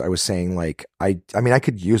downstairs, I was saying like I mean I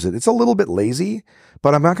could use it. It's a little bit lazy,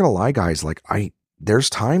 but I'm not gonna lie, guys. Like there's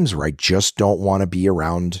times where I just don't want to be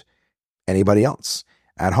around anybody else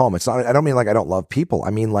at home. It's not. I don't mean like I don't love people. I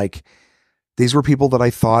mean like, these were people that I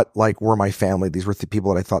thought like were my family. These were the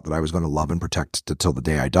people that I thought that I was going to love and protect till the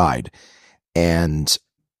day I died. And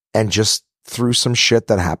just through some shit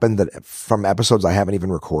that happened that from episodes I haven't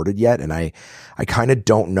even recorded yet. And I kind of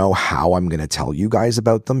don't know how I'm going to tell you guys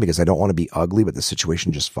about them because I don't want to be ugly, but the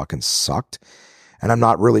situation just fucking sucked. And I'm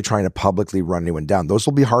not really trying to publicly run anyone down. Those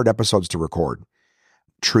will be hard episodes to record,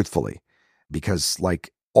 truthfully, because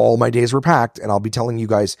like all my days were packed, and I'll be telling you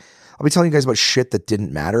guys about shit that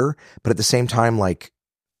didn't matter, but at the same time, like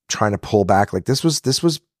trying to pull back, like this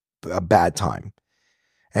was a bad time.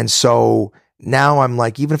 And so now I'm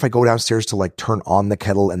like, even if I go downstairs to like turn on the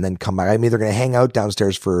kettle and then come back, I'm either going to hang out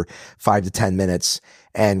downstairs for 5 to 10 minutes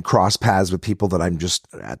and cross paths with people that I'm just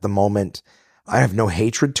at the moment, I have no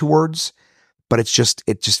hatred towards, but it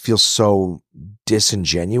just feels so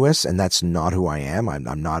disingenuous. And that's not who I am.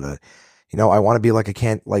 I'm not I want to be like, I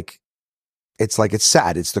can't like, it's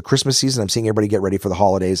sad. It's the Christmas season. I'm seeing everybody get ready for the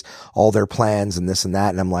holidays, all their plans and this and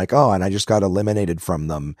that. And I'm like, oh, and I just got eliminated from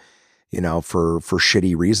them, for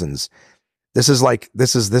shitty reasons. This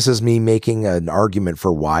is me making an argument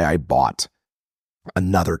for why I bought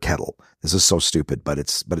another kettle. This is so stupid, but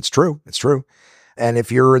it's true. It's true. And if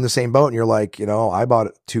you're in the same boat and you're like, I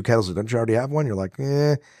bought 2 kettles. Don't you already have one? You're like,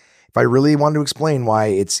 If I really wanted to explain why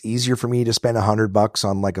it's easier for me to spend $100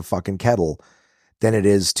 on like a fucking kettle than it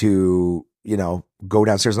is to, go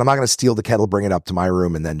downstairs. And I'm not going to steal the kettle, bring it up to my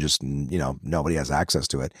room, and then just, nobody has access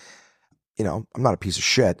to it. I'm not a piece of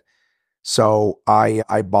shit. So I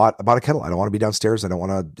bought a kettle. I don't want to be downstairs. I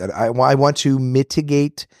want to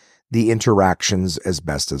mitigate the interactions as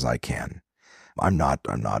best as I can. I'm not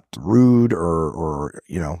rude or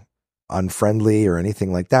unfriendly or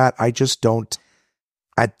anything like that. I just don't.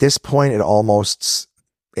 At this point, it almost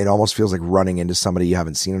feels like running into somebody you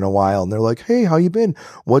haven't seen in a while, and they're like, "Hey, how you been?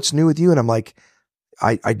 What's new with you?" And I'm like,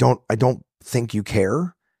 I don't think you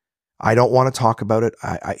care. I don't want to talk about it.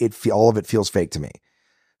 All of it feels fake to me.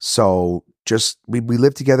 So just we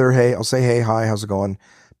live together. Hey, I'll say, hey, hi, how's it going?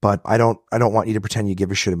 But I don't want you to pretend you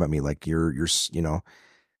give a shit about me. Like you're, you know,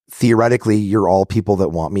 theoretically, you're all people that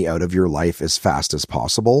want me out of your life as fast as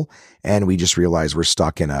possible. And we just realize we're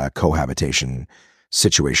stuck in a cohabitation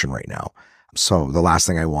situation right now. So the last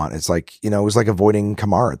thing I want, it's like, you know, it was like avoiding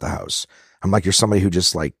Kamar at the house. I'm like, you're somebody who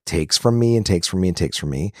just like takes from me and takes from me and takes from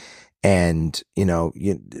me. And, you know,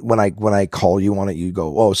 when I call you on it, you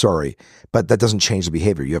go, oh, sorry, but that doesn't change the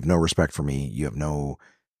behavior. You have no respect for me. You have no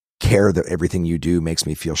care that everything you do makes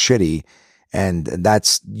me feel shitty. And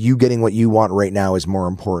that's you getting what you want right now is more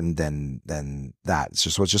important than that.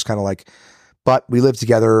 So it's just kind of like, but we live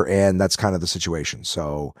together and that's kind of the situation.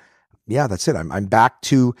 So yeah, that's it. I'm back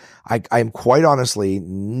to, I'm quite honestly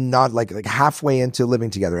not like halfway into living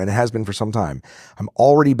together, and it has been for some time. I'm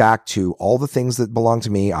already back to all the things that belong to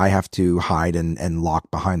me. I have to hide and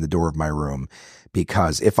lock behind the door of my room,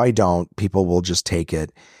 because if I don't, people will just take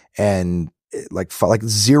it and like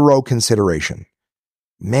zero consideration.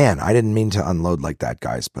 Man, I didn't mean to unload like that,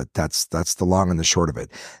 guys, but that's the long and the short of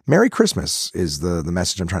it. Merry Christmas is the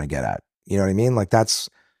message I'm trying to get at. You know what I mean? Like that's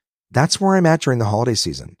where I'm at during the holiday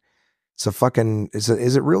season. It's a fucking, is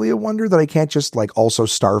it really a wonder that I can't just like also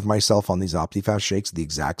starve myself on these OptiFast shakes at the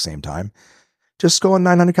exact same time? Just go on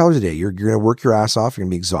 900 calories a day. You're going to work your ass off. You're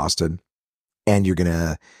going to be exhausted, and you're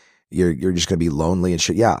just going to be lonely and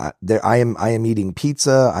shit. Yeah. I am eating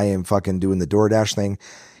pizza. I am fucking doing the DoorDash thing.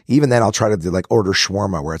 Even then I'll try to do like order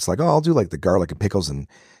shawarma, where it's like, oh, I'll do like the garlic and pickles and,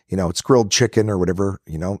 you know, it's grilled chicken or whatever,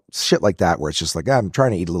 you know, shit like that, where it's just like, I'm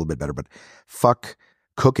trying to eat a little bit better, but fuck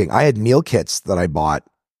cooking. I had meal kits that I bought,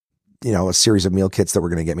 you know, a series of meal kits that were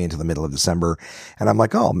going to get me into the middle of December. And I'm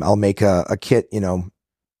like, oh, I'll make a kit, you know,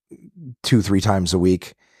 2-3 times a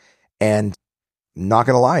week. And not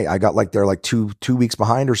going to lie, I got like, they're like two weeks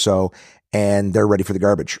behind or so, and they're ready for the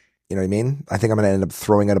garbage. You know what I mean? I think I'm going to end up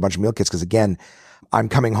throwing out a bunch of meal kits, because again, I'm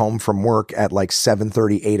coming home from work at like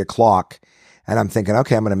 7:30, 8 o'clock. And I'm thinking,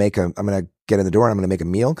 okay, I'm going to get in the door and I'm going to make a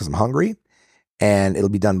meal because I'm hungry, and it'll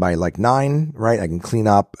be done by like 9, right? I can clean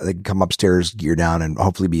up, I can come upstairs, gear down, and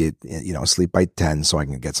hopefully be, you know, asleep by 10 so I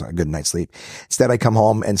can get a good night's sleep. Instead, I come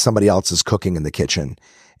home and somebody else is cooking in the kitchen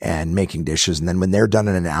and making dishes. And then when they're done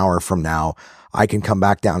in an hour from now, I can come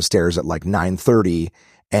back downstairs at like 9:30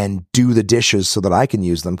 and do the dishes so that I can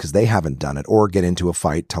use them because they haven't done it, or get into a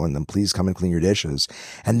fight telling them, please come and clean your dishes,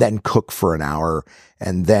 and then cook for an hour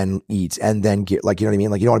and then eat and then get, like, you know what I mean?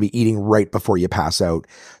 Like, you don't want to be eating right before you pass out.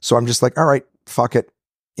 So I'm just like, all right, fuck it.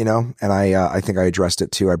 You know, and I think I addressed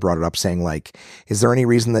it too. I brought it up saying like, is there any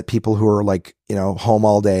reason that people who are like, you know, home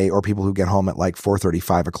all day, or people who get home at like 4:30,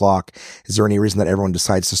 5 o'clock, is there any reason that everyone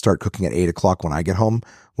decides to start cooking at 8 o'clock when I get home,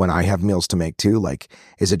 when I have meals to make too? Like,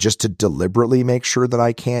 is it just to deliberately make sure that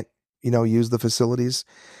I can't, you know, use the facilities?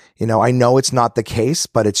 You know, I know it's not the case,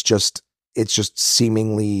 but it's just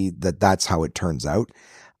seemingly that's how it turns out,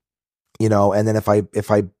 you know. And then if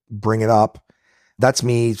I bring it up, that's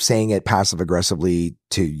me saying it passive aggressively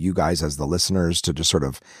to you guys as the listeners, to just sort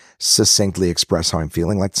of succinctly express how I'm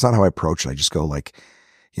feeling. Like, it's not how I approach it. I just go like,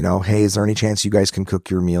 you know, hey, is there any chance you guys can cook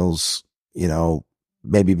your meals, you know,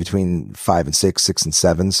 maybe between 5 and 6, 6 and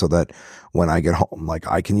 7, so that when I get home, like,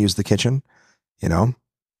 I can use the kitchen, you know?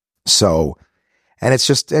 So, and it's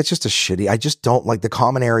just a shitty, I just don't like the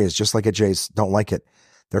common areas, just like at Jay's, don't like it.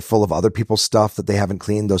 They're full of other people's stuff that they haven't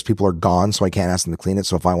cleaned. Those people are gone, so I can't ask them to clean it.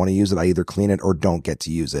 So if I want to use it, I either clean it or don't get to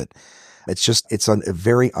use it. It's a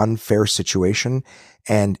very unfair situation.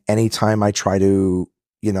 And anytime I try to,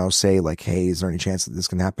 you know, say like, hey, is there any chance that this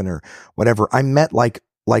can happen or whatever, I'm met like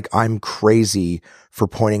I'm crazy for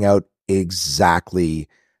pointing out exactly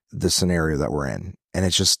the scenario that we're in. And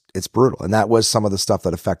it's brutal. And that was some of the stuff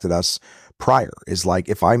that affected us prior, is like,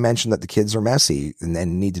 if I mention that the kids are messy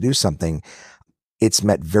and need to do something, it's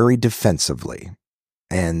met very defensively.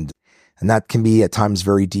 And that can be at times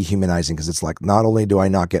very dehumanizing, because it's like, not only do I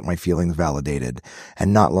not get my feelings validated,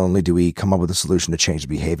 and not only do we come up with a solution to change the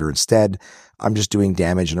behavior, instead, I'm just doing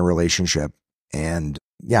damage in a relationship. And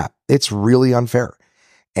yeah, it's really unfair.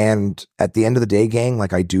 And at the end of the day, gang,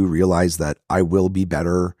 like, I do realize that I will be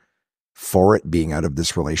better for it being out of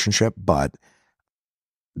this relationship, but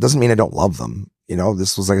it doesn't mean I don't love them. You know,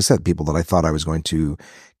 this was, like I said, people that I thought I was going to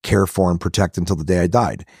care for and protect until the day I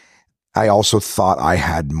died. I also thought I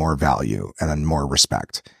had more value and more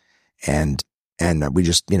respect. And we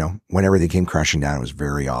just, you know, when everything came crashing down, it was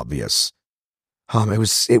very obvious.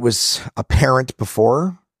 It was apparent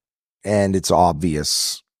before, and it's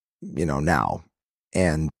obvious, you know, now.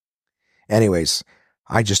 And anyways,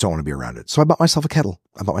 I just don't want to be around it. So I bought myself a kettle.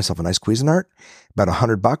 I bought myself a nice Cuisinart, about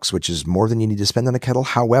 $100, which is more than you need to spend on a kettle.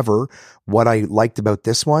 However, what I liked about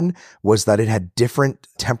this one was that it had different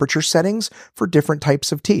temperature settings for different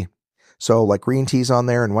types of tea. So like green tea's on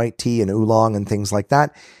there and white tea and oolong and things like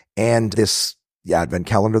that. And this advent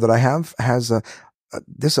calendar that I have has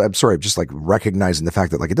I'm sorry, just like recognizing the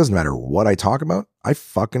fact that like, it doesn't matter what I talk about. I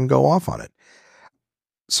fucking go off on it.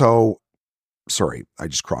 So sorry, I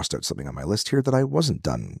just crossed out something on my list here that I wasn't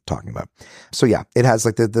done talking about. So yeah, it has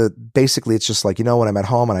like basically it's just like, when I'm at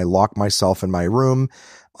home and I lock myself in my room,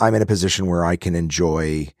 I'm in a position where I can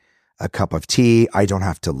enjoy a cup of tea. I don't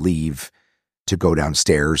have to leave to go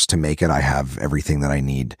downstairs to make it. I have everything that I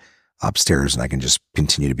need upstairs, and I can just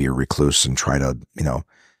continue to be a recluse and try to,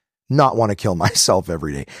 not want to kill myself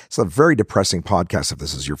every day. It's a very depressing podcast if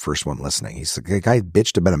this is your first one listening. He's the guy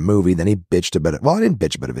bitched about a movie, then he bitched about it. Well, I didn't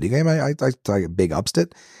bitch about a video game. I big upsed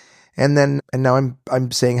it. And now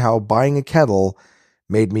I'm saying how buying a kettle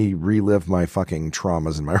made me relive my fucking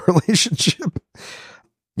traumas in my relationship.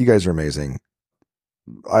 You guys are amazing.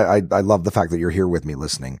 I love the fact that you're here with me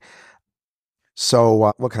listening.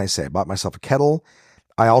 So what can I say? I bought myself a kettle.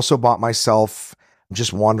 I also bought myself,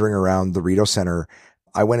 just wandering around the Rideau Center,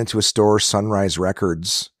 I went into a store, Sunrise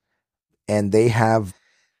Records, and they have,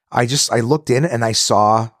 I looked in and I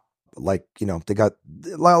saw like, they got,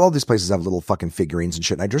 all these places have little fucking figurines and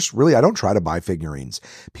shit. And I don't try to buy figurines.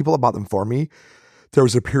 People have bought them for me. There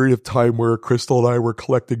was a period of time where Crystal and I were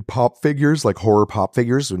collecting pop figures, like horror pop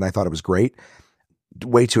figures, and I thought it was great.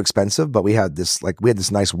 Way too expensive, but we had this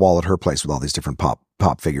nice wall at her place with all these different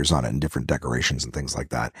pop figures on it and different decorations and things like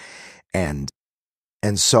that. And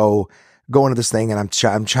so going to this thing, and I'm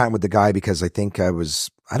chatting with the guy because I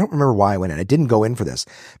don't remember why I went in. I didn't go in for this,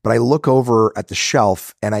 but I look over at the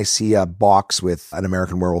shelf and I see a box with an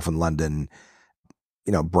American Werewolf in London,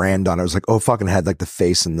 brand on it. I was like, oh, fucking had like the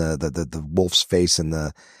face and the wolf's face and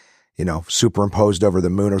the, superimposed over the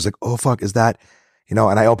moon. I was like, oh, fuck, is that, and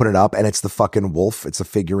I open it up and it's the fucking wolf. It's a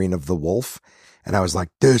figurine of the wolf. And I was like,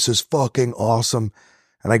 this is fucking awesome.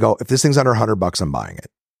 And I go, if this thing's under $100, I'm buying it.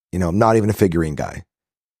 I'm not even a figurine guy.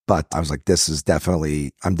 But I was like,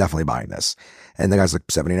 I'm definitely buying this. And the guy's like,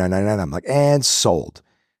 $79.99. I'm like, and sold.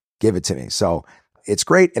 Give it to me. So it's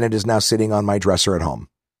great. And it is now sitting on my dresser at home,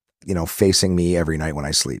 facing me every night when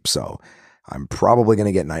I sleep. So I'm probably going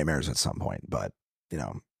to get nightmares at some point, but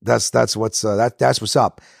that's what's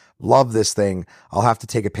up. Love this thing. I'll have to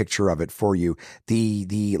take a picture of it for you.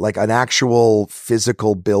 The like an actual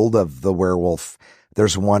physical build of the werewolf.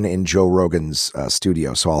 There's one in Joe Rogan's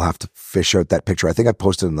studio, so I'll have to fish out that picture. I think I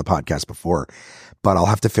posted it in the podcast before, but I'll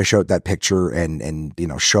have to fish out that picture and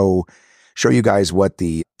show you guys what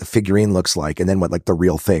the figurine looks like, and then what like the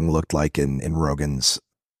real thing looked like in Rogan's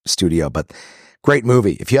studio. But great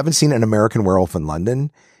movie. If you haven't seen An American Werewolf in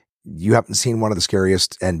London, you haven't seen one of the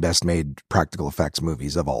scariest and best made practical effects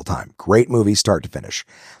movies of all time. Great movie, start to finish.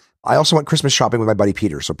 I also went Christmas shopping with my buddy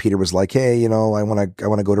Peter. So Peter was like, hey, I want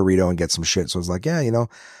to go to Rideau and get some shit. So I was like, yeah,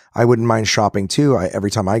 I wouldn't mind shopping too.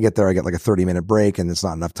 Every time I get there, I get like a 30-minute break and it's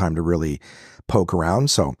not enough time to really poke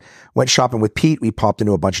around. So went shopping with Pete. We popped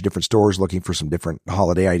into a bunch of different stores looking for some different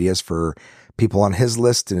holiday ideas for people on his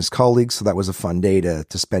list and his colleagues. So that was a fun day to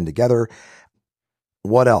spend together.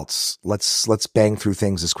 What else? Let's bang through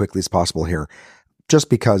things as quickly as possible here. Just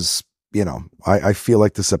because, I feel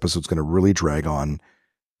like this episode's going to really drag on.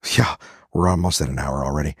 Yeah, we're almost at an hour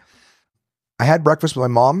already. I had breakfast with my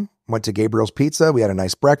mom, went to Gabriel's Pizza. We had a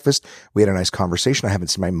nice breakfast. We had a nice conversation. I haven't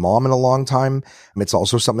seen my mom in a long time. It's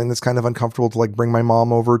also something that's kind of uncomfortable to like bring my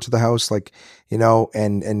mom over to the house, like,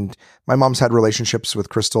 and my mom's had relationships with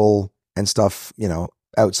Crystal and stuff,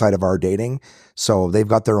 outside of our dating. So they've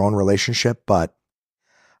got their own relationship, but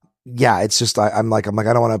yeah, it's just, I'm like, I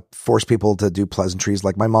don't want to force people to do pleasantries.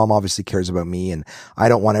 Like my mom obviously cares about me and I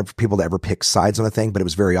don't want people to ever pick sides on a thing, but it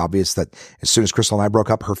was very obvious that as soon as Crystal and I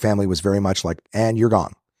broke up, her family was very much like, and you're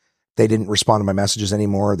gone. They didn't respond to my messages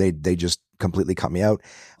anymore. They just completely cut me out.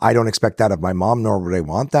 I don't expect that of my mom, nor would I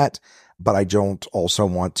want that, but I don't also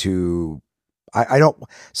want to, I don't,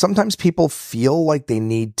 sometimes people feel like they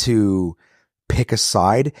need to pick a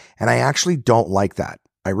side and I actually don't like that.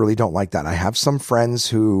 I really don't like that. I have some friends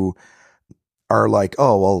who are like,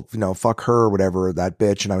 oh, well, fuck her or whatever, that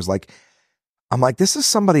bitch. And I'm like, this is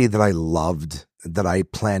somebody that I loved, that I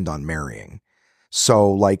planned on marrying.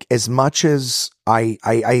 So like, as much as I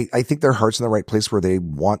think their heart's in the right place where they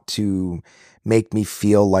want to make me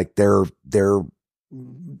feel like they're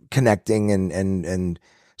connecting and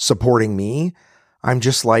supporting me, I'm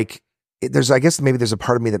just like, I guess maybe there's a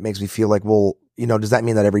part of me that makes me feel like, well, does that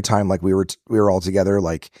mean that every time like we were all together,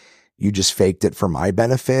 like, you just faked it for my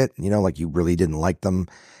benefit, like you really didn't like them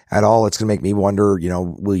at all. It's going to make me wonder,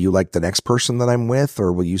 will you like the next person that I'm with,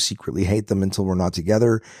 or will you secretly hate them until we're not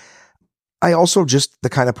together? I also just the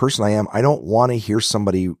kind of person I am. I don't want to hear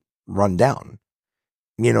somebody run down.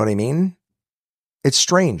 You know what I mean? It's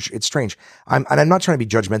strange. It's strange. I'm not trying to be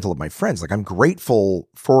judgmental of my friends. Like, I'm grateful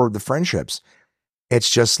for the friendships. It's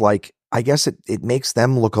just like, I guess it makes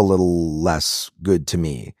them look a little less good to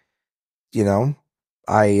me.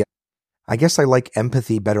 I guess I like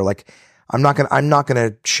empathy better. Like, I'm not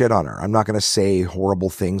gonna shit on her. I'm not gonna say horrible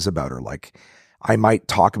things about her. Like, I might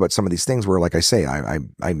talk about some of these things where, like I say,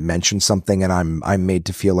 I mention something and I'm made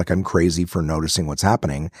to feel like I'm crazy for noticing what's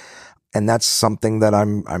happening. And that's something that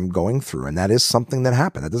I'm going through. And that is something that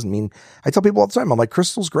happened. That doesn't mean, I tell people all the time, I'm like,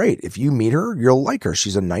 Crystal's great. If you meet her, you'll like her.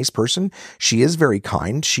 She's a nice person. She is very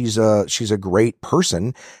kind. She's a great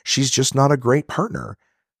person. She's just not a great partner.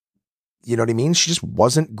 You know what I mean? She just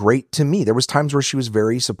wasn't great to me. There was times where she was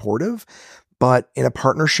very supportive, but in a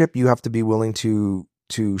partnership, you have to be willing to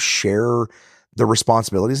share the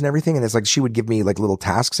responsibilities and everything. And it's like, she would give me like little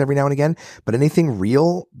tasks every now and again, but anything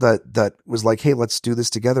real that was like, hey, let's do this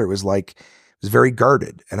together. It was very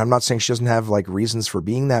guarded. And I'm not saying she doesn't have like reasons for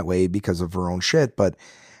being that way because of her own shit, but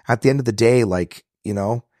at the end of the day, like,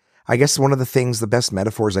 I guess one of the things, the best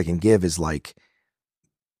metaphors I can give is like,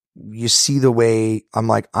 you see the way, I'm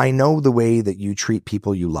like, I know the way that you treat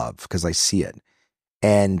people you love because I see it.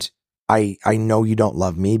 And I know you don't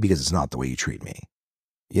love me because it's not the way you treat me.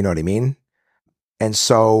 You know what I mean? And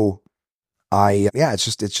so it's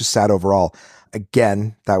just sad overall.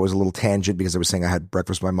 Again, that was a little tangent because I was saying I had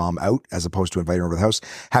breakfast with my mom out as opposed to inviting her over to the house.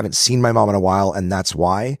 Haven't seen my mom in a while, and that's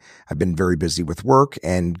why. I've been very busy with work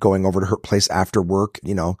and going over to her place after work,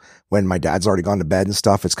 when my dad's already gone to bed and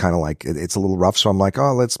stuff. It's kind of like, it's a little rough. So I'm like,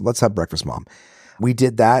 oh, let's have breakfast, Mom. We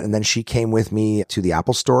did that, and then she came with me to the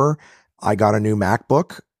Apple store. I got a new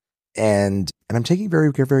MacBook, and I'm taking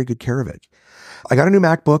very, very good care of it. I got a new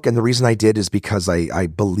MacBook, and the reason I did is because I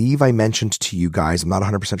believe I mentioned to you guys, I'm not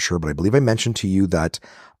 100% sure, but I believe I mentioned to you that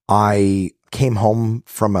I came home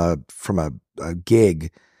from a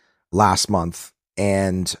gig last month,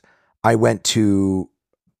 and I went to,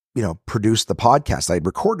 produce the podcast. I had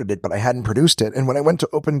recorded it, but I hadn't produced it. And when I went to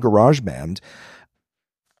open GarageBand,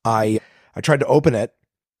 I tried to open it,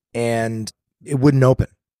 and it wouldn't open.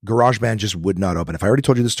 GarageBand just would not open. If I already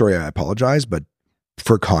told you the story, I apologize, but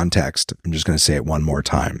for context, I'm just going to say it one more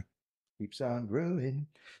time. Keeps on growing.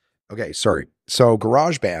 Okay, sorry. So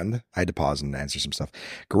GarageBand, I had to pause and answer some stuff.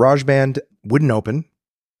 GarageBand wouldn't open,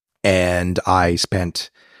 and I spent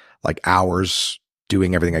like hours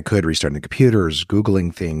doing everything I could, restarting the computers,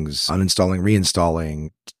 Googling things, uninstalling,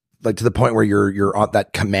 reinstalling, like to the point where you're on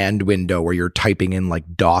that command window where you're typing in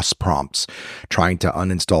like DOS prompts, trying to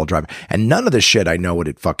uninstall drive. And none of this shit, I know what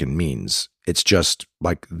it fucking means. It's just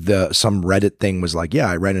like some Reddit thing was like, yeah,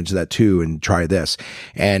 I ran into that too, and try this.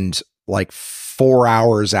 And like 4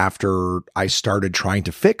 hours after I started trying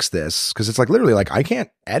to fix this, because it's like literally like, I can't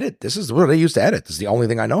edit. This is what I use to edit. This is the only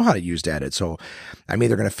thing I know how to use to edit. So I'm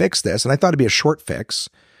either going to fix this. And I thought it'd be a short fix,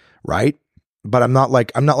 right? But I'm not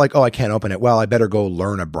like, oh, I can't open it. Well, I better go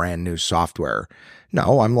learn a brand new software.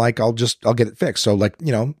 No, I'm like, I'll get it fixed. So like,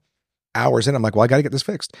 hours in, I'm like, well, I got to get this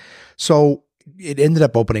fixed. So it ended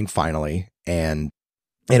up opening finally, and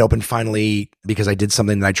it opened finally because I did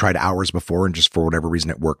something that I tried hours before, and just for whatever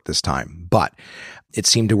reason, it worked this time. But it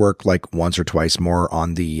seemed to work like once or twice more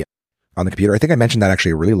on the computer. I think I mentioned that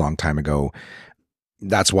actually a really long time ago.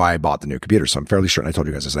 That's why I bought the new computer. So I'm fairly certain I told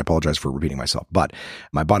you guys this. I apologize for repeating myself, but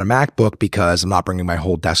I bought a MacBook because I'm not bringing my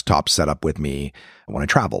whole desktop setup with me when I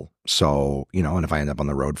travel. So, and if I end up on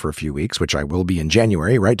the road for a few weeks, which I will be in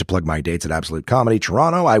January, right? To plug my dates at Absolute Comedy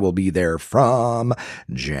Toronto, I will be there from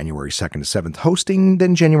January 2nd to 7th hosting,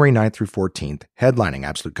 then January 9th through 14th headlining.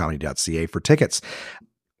 AbsoluteComedy.ca for tickets.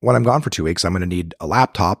 When I'm gone for 2 weeks, I'm going to need a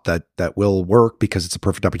laptop that will work, because it's a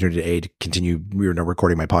perfect opportunity to A, to continue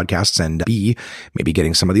recording my podcasts, and B, maybe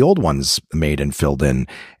getting some of the old ones made and filled in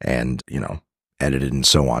and, edited and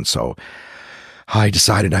so on. So I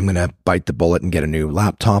decided I'm going to bite the bullet and get a new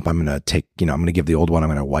laptop. I'm going to I'm going to give the old one, I'm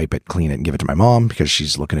going to wipe it, clean it, and give it to my mom, because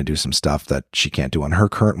she's looking to do some stuff that she can't do on her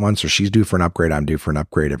current one. So she's due for an upgrade. I'm due for an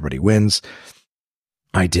upgrade. Everybody wins.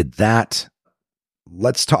 I did that.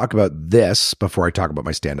 Let's talk about this before I talk about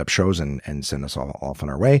my stand-up shows and send us all off on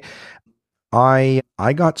our way. I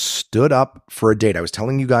got stood up for a date. I was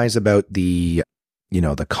telling you guys about the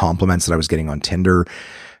compliments that I was getting on Tinder.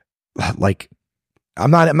 Like,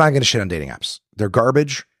 I'm not going to shit on dating apps. They're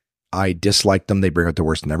garbage. I dislike them. They bring out the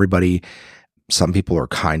worst in everybody. Some people are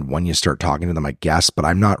kind when you start talking to them, I guess, but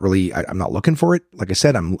I'm not really, I'm not looking for it. Like I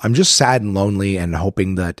said, I'm just sad and lonely and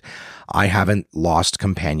hoping that I haven't lost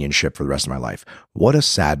companionship for the rest of my life. What a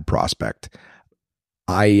sad prospect.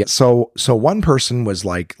 So one person was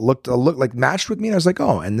like, looked like matched with me. And I was like,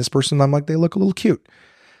 oh, and this person, I'm like, they look a little cute.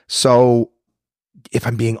 So if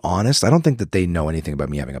I'm being honest, I don't think that they know anything about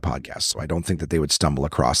me having a podcast. So I don't think that they would stumble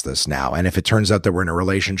across this now. And if it turns out that we're in a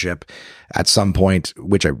relationship at some point,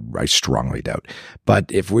 which I strongly doubt,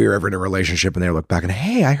 but if we were ever in a relationship and they look back and,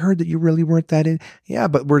 hey, I heard that you really weren't that in. Yeah,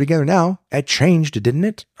 but we're together now. It changed, didn't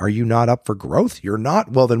it? Are you not up for growth? You're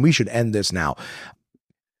not? Well, then we should end this now.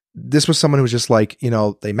 This was someone who was just like,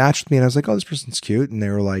 they matched me and I was like, oh, this person's cute. And they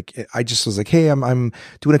were like, I just was like, hey, I'm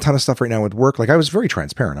doing a ton of stuff right now with work. Like I was very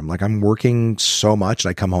transparent. I'm like, I'm working so much and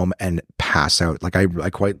I come home and pass out. Like I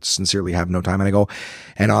quite sincerely have no time. And I go,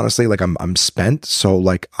 and honestly, like I'm spent. So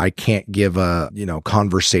like I can't give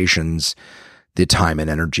conversations the time and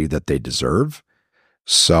energy that they deserve.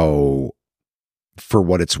 So for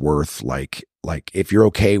what it's worth, like if you're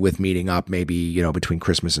okay with meeting up, maybe, between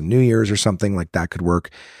Christmas and New Year's or something like that could work.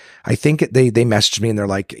 I think they messaged me and they're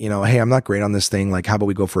like, hey, I'm not great on this thing. Like, how about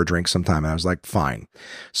we go for a drink sometime? And I was like, fine.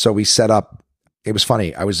 So we set up, it was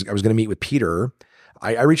funny. I was going to meet with Peter.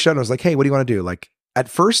 I reached out and I was like, hey, what do you want to do? Like at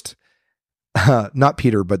first, not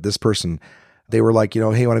Peter, but this person, they were like, hey,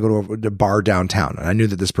 you want to go to a bar downtown? And I knew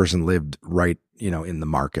that this person lived right, in the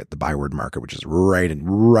market, the Byward Market, which is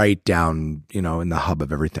right down, in the hub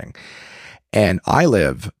of everything. And I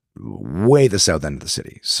live way the south end of the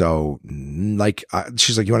city. So like,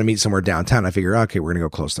 she's like, you want to meet somewhere downtown? I figure, okay, we're going to go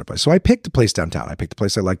close to that place. So I picked a place downtown. I picked a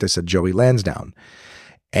place I liked. I said, Joey Lansdowne.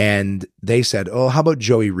 And they said, oh, how about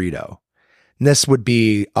Joey Rito? And this would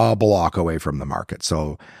be a block away from the market.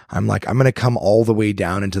 So I'm like, I'm going to come all the way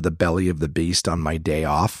down into the belly of the beast on my day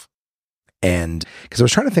off. And because I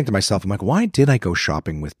was trying to think to myself, I'm like, why did I go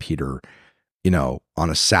shopping with Peter, on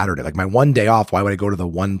a Saturday? Like my one day off, why would I go to the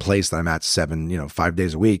one place that I'm at 5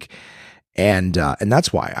 days a week? And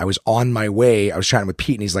that's why I was on my way. I was chatting with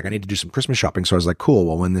Pete and he's like, I need to do some Christmas shopping. So I was like, cool.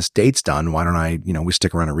 Well, when this date's done, why don't I, we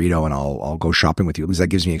stick around at Rito and I'll go shopping with you. At least that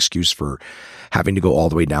gives me an excuse for having to go all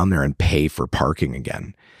the way down there and pay for parking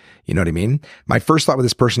again. You know what I mean? My first thought with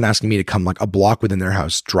this person asking me to come like a block within their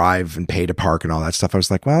house, drive and pay to park and all that stuff, I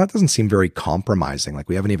was like, well, that doesn't seem very compromising. Like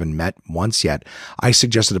we haven't even met once yet. I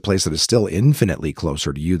suggested a place that is still infinitely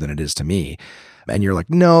closer to you than it is to me. And you're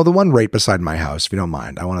like, no, the one right beside my house, if you don't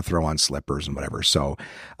mind, I want to throw on slippers and whatever. So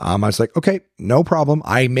I was like, okay, no problem.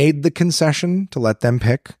 I made the concession to let them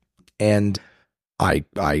pick. And I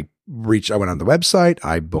went on the website.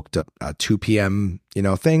 I booked a 2 p.m.,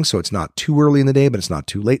 thing. So it's not too early in the day, but it's not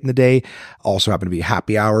too late in the day. Also happened to be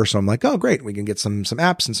happy hour. So I'm like, oh, great. We can get some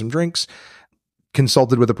apps and some drinks.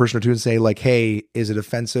 Consulted with a person or two and say like, hey, is it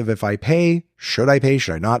offensive if I pay? Should I pay?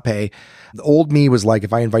 Should I not pay? The old me was like,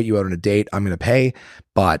 if I invite you out on a date, I'm going to pay.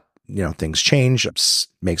 But, things change. It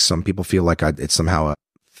makes some people feel like it's somehow a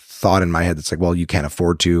thought in my head that's like, well, you can't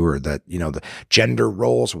afford to, or that, the gender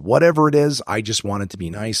roles, whatever it is. I just want it to be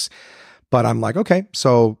nice. But I'm like, okay,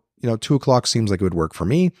 so, 2:00 seems like it would work for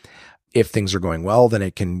me. If things are going well, then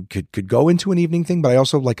it could go into an evening thing. But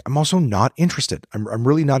I'm also not interested. I'm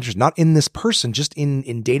really not interested, not in this person, just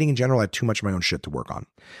in dating in general. I have too much of my own shit to work on.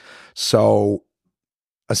 So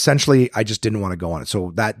essentially I just didn't want to go on it.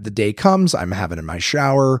 So that the day comes, I'm having in my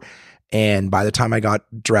shower. And by the time I got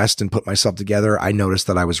dressed and put myself together, I noticed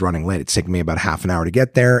that I was running late. It's taking me about half an hour to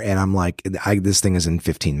get there. And I'm like, this thing is in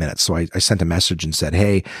 15 minutes. So I sent a message and said,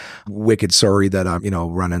 hey, wicked sorry that I'm,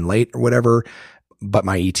 running late or whatever. But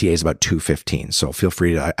my ETA is about 2:15. So feel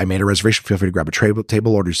free to, I made a reservation. Feel free to grab a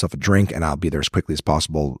table, order yourself a drink, and I'll be there as quickly as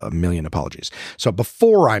possible. A million apologies. So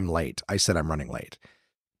before I'm late, I said I'm running late.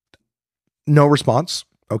 No response.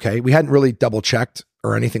 Okay. We hadn't really double checked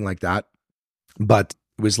or anything like that, but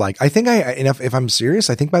it was like, I think if I'm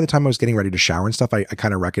serious, I think by the time I was getting ready to shower and stuff, I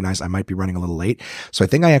kind of recognized I might be running a little late. So I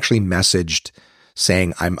think I actually messaged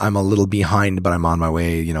saying I'm a little behind, but I'm on my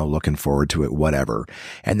way, looking forward to it, whatever.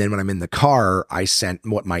 And then when I'm in the car, I sent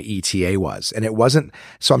what my ETA was, and it wasn't,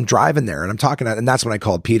 so I'm driving there and I'm talking, and that's when I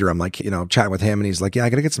called Peter. I'm like, chatting with him, and he's like, yeah, I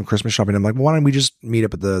got to get some Christmas shopping. I'm like, well, why don't we just meet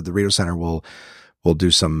up at the Rito Center? We'll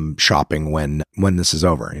do some shopping when this is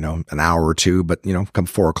over, an hour or two, but come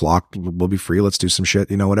 4:00, we'll be free. Let's do some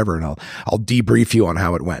shit, whatever. And I'll debrief you on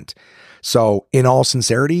how it went. So in all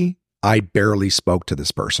sincerity, I barely spoke to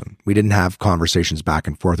this person. We didn't have conversations back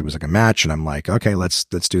and forth. It was like a match. And I'm like, okay, let's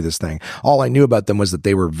do this thing. All I knew about them was that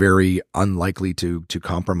they were very unlikely to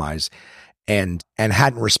compromise and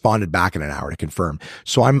hadn't responded back in an hour to confirm.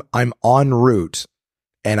 So I'm en route,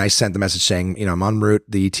 and I sent the message saying, I'm en route.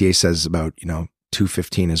 The ETA says about,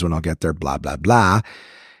 2:15 is when I'll get there, blah, blah, blah.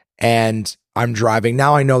 And I'm driving.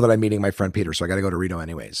 Now I know that I'm meeting my friend Peter, so I got to go to Reno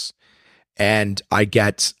anyways. And I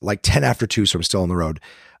get like 10 after 2, so I'm still on the road.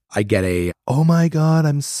 I get oh my God,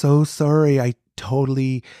 I'm so sorry. I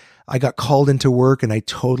got called into work and I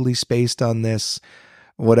totally spaced on this,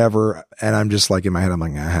 whatever. And I'm just like, in my head, I'm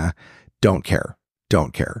like, don't care.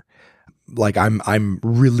 Like I'm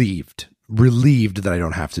relieved that I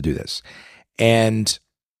don't have to do this. And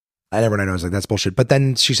everyone I know is like, that's bullshit. But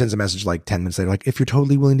then she sends a message like 10 minutes later, like, if you're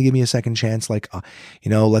totally willing to give me a second chance, like,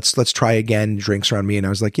 let's try again. Drinks are on me. And I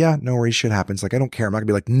was like, yeah, no worries. Shit happens. Like, I don't care. I'm not gonna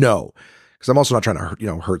be like, no. Because I'm also not trying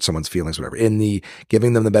to hurt someone's feelings, whatever. In the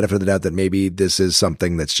giving them the benefit of the doubt that maybe this is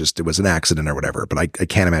something that's just, it was an accident or whatever. But I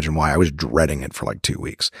can't imagine why. I was dreading it for like 2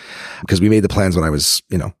 weeks because we made the plans when I was,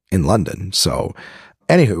 in London. So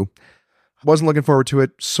anywho, wasn't looking forward to it.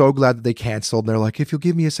 So glad that they canceled. And they're like, if you'll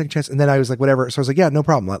give me a second chance. And then I was like, whatever. So I was like, yeah, no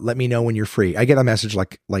problem. Let me know when you're free. I get a message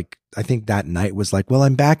like I think that night was like, well,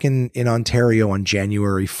 I'm back in Ontario on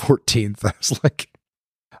January 14th. I was like,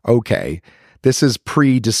 okay. This is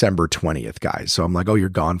pre-December 20th, guys. So I'm like, oh, you're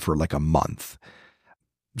gone for like a month.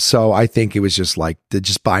 So I think it was just like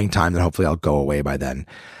just buying time that hopefully I'll go away by then.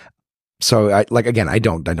 So I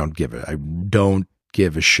don't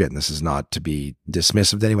give a shit. And this is not to be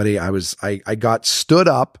dismissive to anybody. I got stood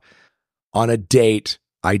up on a date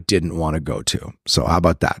I didn't want to go to. So how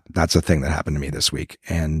about that? That's a thing that happened to me this week.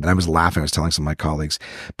 And I was laughing. I was telling some of my colleagues,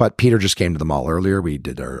 but Peter just came to the mall earlier. We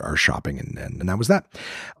did our shopping and that was that.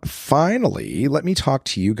 Finally, let me talk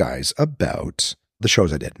to you guys about the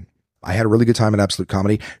shows I did. I had a really good time at Absolute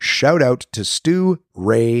Comedy. Shout out to Stu,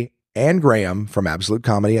 Ray, and Graham from Absolute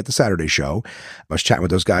Comedy at the Saturday show. I was chatting with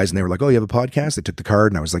those guys and they were like, oh, you have a podcast? They took the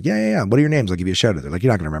card and I was like, yeah. What are your names? I'll give you a shout out. They're like,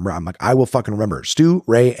 you're not going to remember. I'm like, I will fucking remember. Stu,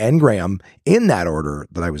 Ray, and Graham in that order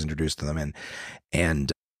that I was introduced to them in.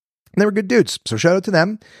 And they were good dudes. So shout out to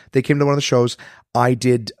them. They came to one of the shows. I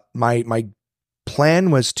did my plan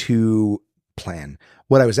was to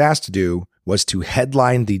what I was asked to do was to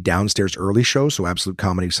headline the downstairs early show. So Absolute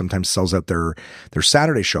Comedy sometimes sells out their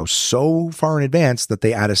Saturday show so far in advance that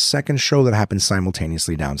they add a second show that happens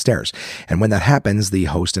simultaneously downstairs. And when that happens, the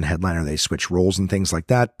host and headliner, they switch roles and things like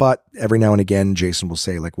that. But every now and again, Jason will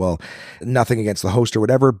say like, well, nothing against the host or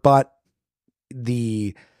whatever, but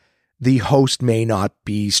the host may not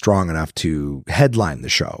be strong enough to headline the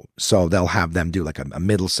show. So they'll have them do like a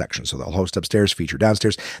middle section. So they'll host upstairs, feature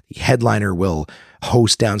downstairs. The headliner will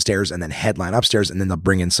host downstairs and then headline upstairs. And then they'll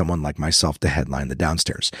bring in someone like myself to headline the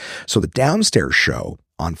downstairs. So the downstairs show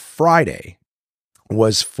on Friday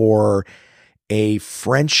was for a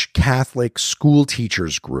French Catholic school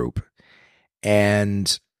teachers group.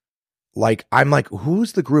 And like, I'm like,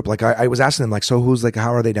 who's the group? Like, I was asking them, like, so who's like,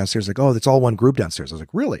 how are they downstairs? Like, oh, it's all one group downstairs. I was like,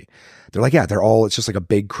 really? They're like, yeah, it's just like a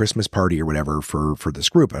big Christmas party or whatever for this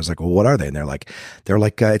group. I was like, well, what are they? And they're like,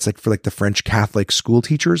 it's like for like the French Catholic school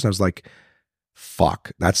teachers. And I was like,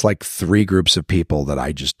 fuck, that's like 3 groups of people that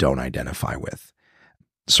I just don't identify with.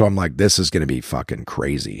 So I'm like, this is going to be fucking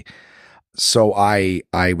crazy. So I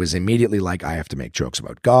was immediately like, I have to make jokes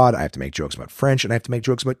about God. I have to make jokes about French and I have to make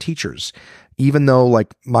jokes about teachers, even though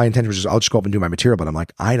like my intention was just, I'll just go up and do my material. But I'm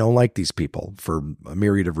like, I don't like these people for a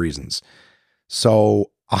myriad of reasons.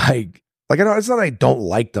 So it's not that I don't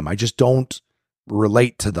like them. I just don't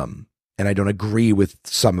relate to them and I don't agree with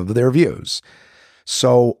some of their views.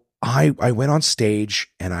 So I went on stage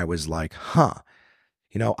and I was like, I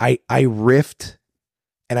riffed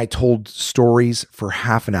and I told stories for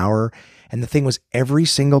half an hour. And the thing was, every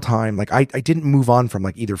single time, like I didn't move on from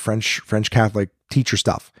like either French Catholic teacher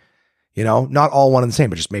stuff, not all one and the same,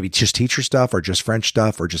 but just teacher stuff or just French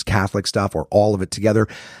stuff or just Catholic stuff or all of it together.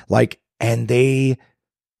 Like, and they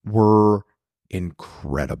were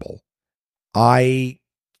incredible. I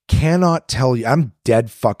cannot tell you, I'm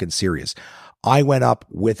dead fucking serious. I went up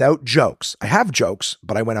without jokes. I have jokes,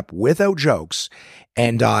 but I went up without jokes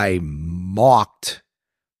and I mocked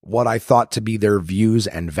what I thought to be their views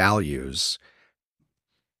and values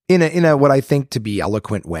in a what I think to be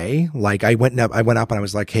eloquent way. Like I went up and I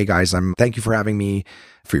was like, hey guys, thank you for having me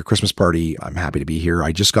for your Christmas party. I'm happy to be here.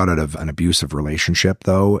 I just got out of an abusive relationship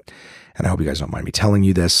though. And I hope you guys don't mind me telling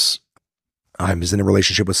you this. I was in a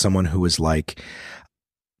relationship with someone who was like,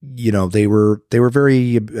 they were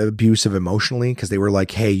very abusive emotionally because they were like,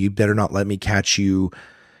 hey, you better not let me catch you.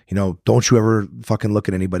 Don't you ever fucking look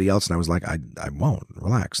at anybody else. And I was like, I won't,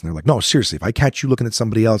 relax. And they're like, no, seriously, if I catch you looking at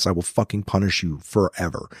somebody else, I will fucking punish you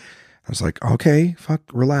forever. I was like, okay, fuck,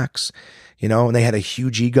 relax. And they had a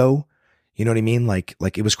huge ego, You know what I mean? Like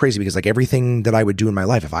it was crazy because like everything that I would do in my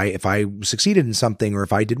life, if I succeeded in something or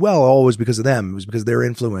if I did well, oh, it was because of them. It was because of their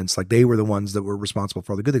influence. Like they were the ones that were responsible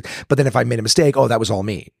for all the good things. But then if I made a mistake, oh, that was all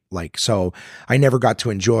me. Like, so I never got to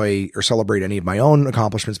enjoy or celebrate any of my own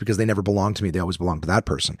accomplishments because they never belonged to me. They always belonged to that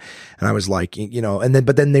person. And I was like, you know,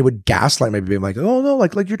 but then they would gaslight me, being like, oh no,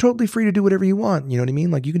 like you're totally free to do whatever you want. You know what I mean?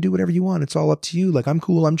 Like you can do whatever you want. It's all up to you. Like I'm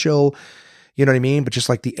cool. I'm chill. You know what I mean? But just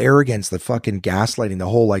like the arrogance, the fucking gaslighting, the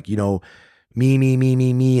whole like, you know, me,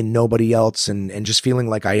 and nobody else. And just feeling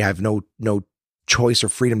like I have no choice or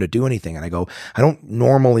freedom to do anything. And I go, I don't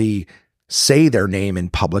normally say their name in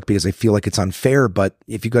public because I feel like it's unfair. But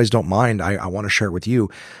if you guys don't mind, I want to share it with you.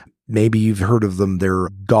 Maybe you've heard of them. They're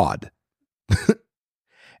God.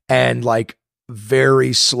 And like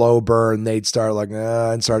very slow burn, they'd start like,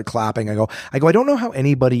 and start clapping. I go, I don't know how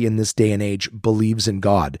anybody in this day and age believes in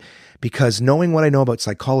God, because knowing what I know about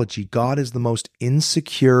psychology, God is the most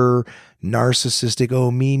insecure, narcissistic,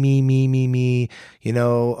 oh, me, you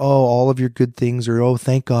know, oh, all of your good things, or, oh,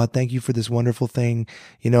 thank God, thank you for this wonderful thing,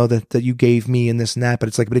 you know, that you gave me and this and that. But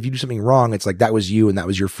it's like, but if you do something wrong, it's like, that was you and that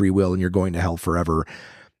was your free will and you're going to hell forever.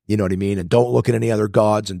 You know what I mean? And don't look at any other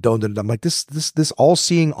gods and don't, I'm like, this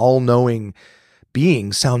all-seeing, all-knowing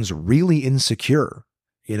being sounds really insecure,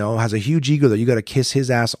 you know, has a huge ego that you got to kiss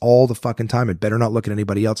his ass all the fucking time and better not look at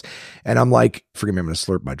anybody else. And I'm like, forgive me, I'm going to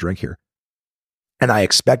slurp my drink here. And I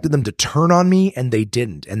expected them to turn on me and they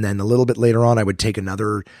didn't. And then a little bit later on, I would take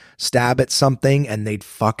another stab at something and they'd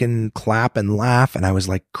fucking clap and laugh. And I was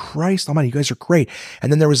like, Christ almighty, you guys are great.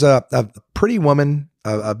 And then there was a pretty woman,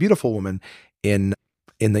 a beautiful woman in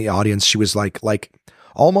the audience. She was like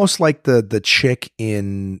almost like the chick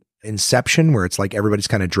in Inception, where it's like everybody's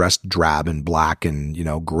kind of dressed drab and black and, you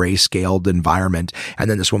know, grayscaled environment. And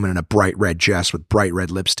then this woman in a bright red dress with bright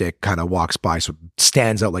red lipstick kind of walks by. So it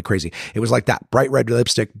stands out like crazy. It was like that: bright red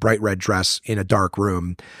lipstick, bright red dress in a dark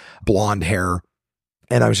room, blonde hair.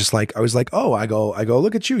 And I was like, oh, I go,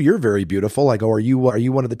 look at you. You're very beautiful. I go, are you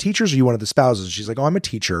one of the teachers or are you one of the spouses? She's like, oh, I'm a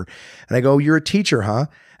teacher. And I go, you're a teacher, huh?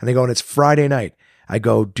 And I go, and it's Friday night. I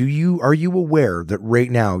go, are you aware that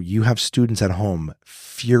right now you have students at home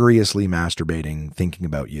furiously masturbating, thinking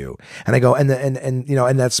about you? And I go, and you know,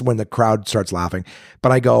 and that's when the crowd starts laughing.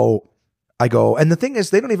 But I go, and the thing is,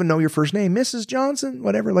 they don't even know your first name, Mrs. Johnson,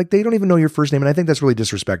 whatever. Like they don't even know your first name. And I think that's really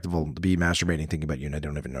disrespectful to be masturbating, thinking about you, and I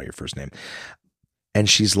don't even know your first name. And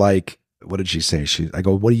she's like, what did she say? I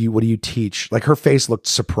go, what do you teach? Like her face looked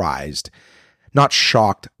surprised, not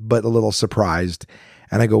shocked, but a little surprised.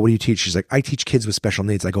 And I go, what do you teach? She's like, I teach kids with special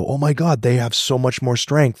needs. I go, oh my God, they have so much more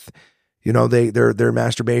strength. You know, their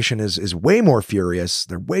masturbation is way more furious.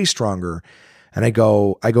 They're way stronger. And I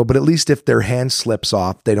go, but at least if their hand slips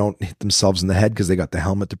off, they don't hit themselves in the head because they got the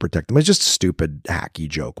helmet to protect them. It's just a stupid, hacky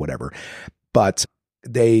joke, whatever. But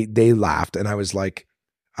they laughed. And I was like,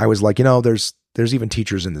 you know, there's even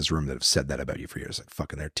teachers in this room that have said that about you for years. Like,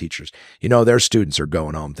 fucking, their teachers, you know, their students are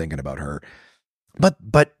going home thinking about her.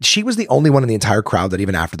 But she was the only one in the entire crowd that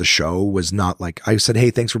even after the show was not like, I said,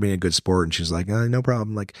 hey, thanks for being a good sport. And she's like, no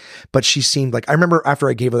problem. Like, but she seemed like, I remember after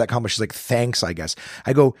I gave her that compliment, she's like, thanks, I guess.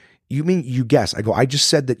 I go, you mean you guess? I go, I just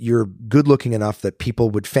said that you're good looking enough that people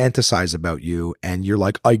would fantasize about you. And you're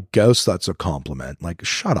like, I guess that's a compliment. Like,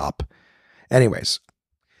 shut up. Anyways,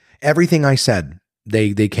 everything I said,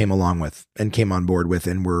 they came along with and came on board with,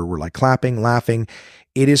 and were like clapping, laughing.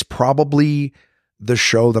 It is probably the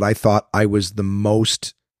show that I thought I was the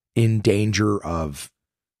most in danger of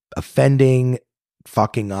offending,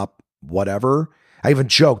 fucking up, whatever. I even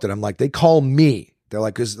joked that I'm like, they call me. They're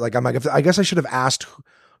like, cause like, I'm like, I guess I should have asked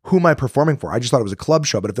who am I performing for? I just thought it was a club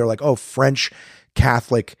show. But if they're like, oh, French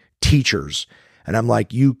Catholic teachers. And I'm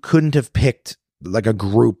like, you couldn't have picked like a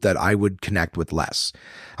group that I would connect with less.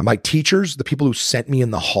 I'm like, teachers, the people who sent me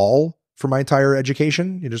in the hall for my entire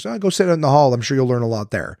education, you just go sit in the hall. I'm sure you'll learn a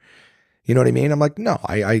lot there. You know what I mean? I'm like, no,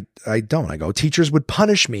 I don't. I go, teachers would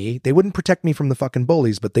punish me. They wouldn't protect me from the fucking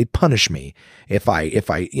bullies, but they'd punish me if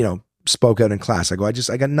I, you know, spoke out in class. I go, I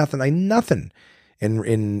got nothing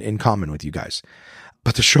in common with you guys.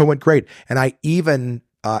 But the show went great. And I even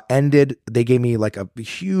ended, they gave me like a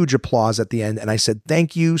huge applause at the end. And I said,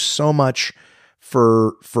 thank you so much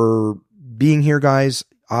for being here, guys.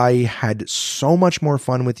 I had so much more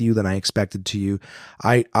fun with you than I expected to you.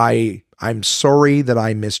 I'm sorry that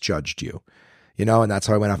I misjudged you, you know, and that's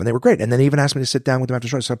how I went off. And they were great. And then they even asked me to sit down with them after the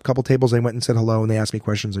show. So a couple tables, they went and said hello and they asked me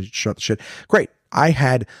questions. I shut the shit. Great. I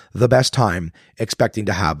had the best time, expecting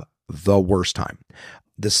to have the worst time.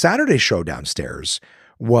 The Saturday show downstairs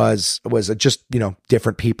was just, you know,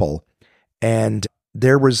 different people. And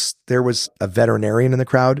there was a veterinarian in the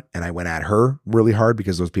crowd, and I went at her really hard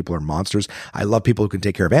because those people are monsters. I love people who can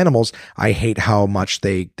take care of animals. I hate how much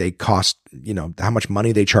they cost, how much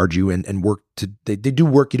money they charge you and work they do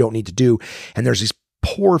work you don't need to do. And there's these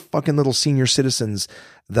poor fucking little senior citizens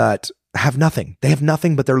that have nothing. They have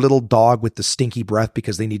nothing but their little dog with the stinky breath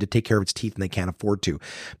because they need to take care of its teeth and they can't afford to.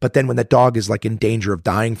 But then when that dog is like in danger of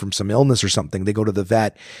dying from some illness or something, they go to the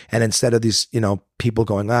vet, and instead of these, people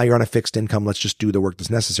going, you're on a fixed income, let's just do the work that's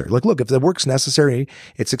necessary. Like, look, if the work's necessary,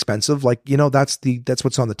 it's expensive. Like, that's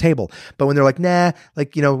what's on the table. But when they're like, nah,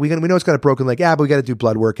 like, we know it's got a broken leg. Yeah, but we got to do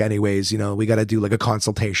blood work anyways. We got to do like a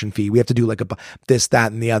consultation fee. We have to do like this,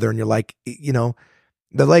 that, and the other. And you're like,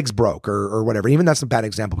 the leg's broke or whatever. Even that's a bad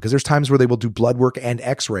example because there's times where they will do blood work and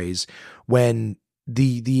x-rays when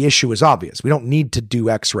the issue is obvious. We don't need to do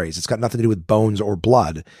x-rays. It's got nothing to do with bones or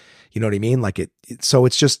blood. You know what I mean? Like so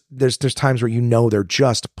it's just, there's times where they're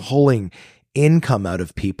just pulling income out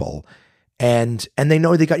of people and they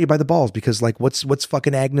know they got you by the balls because like, what's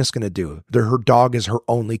fucking Agnes going to do? Her dog is her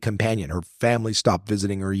only companion. Her family stopped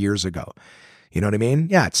visiting her years ago. You know what I mean?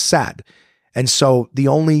 Yeah, it's sad. And so the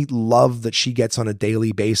only love that she gets on a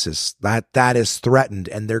daily basis, that is threatened,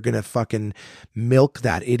 and they're going to fucking milk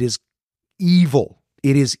that. It is evil.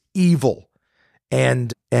 It is evil.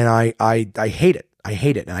 And I hate it. I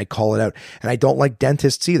hate it. And I call it out. And I don't like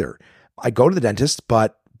dentists either. I go to the dentist,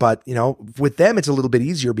 but with them, it's a little bit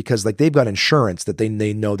easier because like they've got insurance that they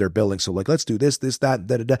know they're billing. So like, let's do this, that,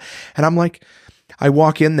 da. And I'm like, I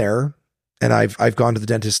walk in there. And I've gone to the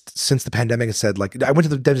dentist since the pandemic and said, like, I went to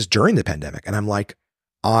the dentist during the pandemic and I'm like,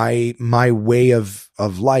 my way of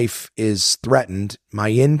life is threatened. My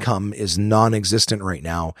income is non-existent right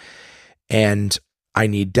now and I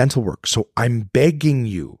need dental work. So I'm begging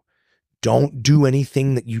you, don't do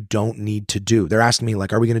anything that you don't need to do. They're asking me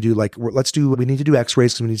like, are we going to do like, we need to do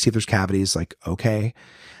x-rays because we need to see if there's cavities. Like, okay. And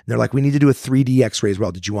they're like, we need to do a 3D x-ray as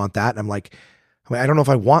well. Did you want that? And I'm like, I don't know if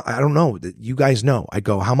I don't know. You guys know. I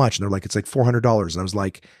go, how much? And they're like, it's like $400. And I was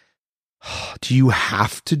like, do you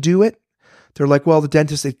have to do it? They're like, well, the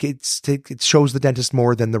dentist, it shows the dentist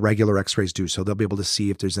more than the regular x-rays do. So they'll be able to see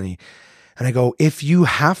if there's any. And I go, if you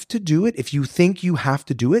have to do it, if you think you have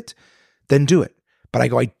to do it, then do it. But I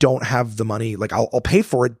go, I don't have the money. Like I'll pay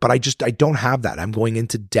for it, but I don't have that. I'm going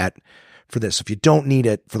into debt for this. If you don't need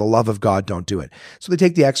it, for the love of God, don't do it. So they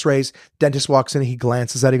take the x-rays, dentist walks in, he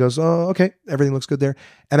glances at it, he goes, oh, okay, everything looks good there.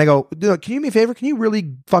 And I go, can you do me a favor? Can you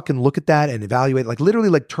really fucking look at that and evaluate? Like literally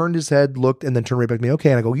like turned his head, looked, and then turned right back to me.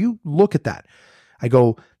 Okay. And I go, you look at that. I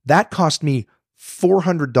go, that cost me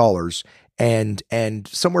 $400 and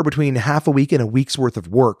somewhere between half a week and a week's worth of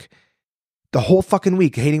work, the whole fucking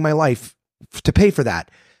week, hating my life to pay for that.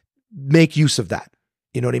 Make use of that.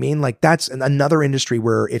 You know what I mean? Like that's another industry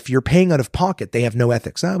where if you're paying out of pocket, they have no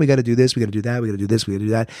ethics. We got to do this. We got to do that. We got to do this. We got to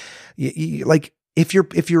do that. Like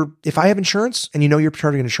if I have insurance and you're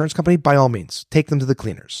charging an insurance company, by all means, take them to the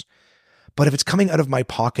cleaners. But if it's coming out of my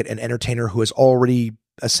pocket, an entertainer who has already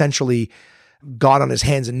essentially got on his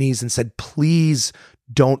hands and knees and said, please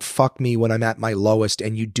don't fuck me when I'm at my lowest,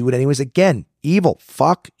 and you do it anyways, again, evil.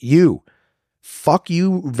 Fuck you. Fuck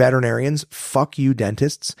you, veterinarians. Fuck you,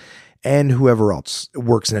 dentists. And whoever else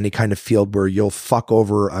works in any kind of field where you'll fuck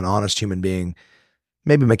over an honest human being.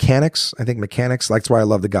 Maybe mechanics. I think mechanics. That's why I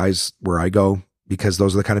love the guys where I go, because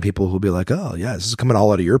those are the kind of people who'll be like, oh yeah, this is coming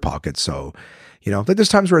all out of your pocket. So, like there's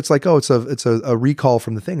times where it's like, oh, it's a recall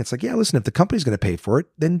from the thing. It's like, yeah, listen, if the company's going to pay for it,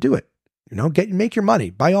 then do it. Make your money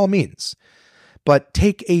by all means, but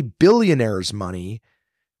take a billionaire's money,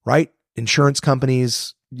 right? Insurance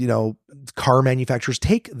companies, car manufacturers,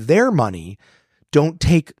 take their money. Don't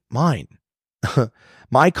take mine.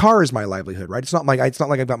 My car is my livelihood, right? It's not like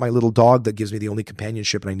I've got my little dog that gives me the only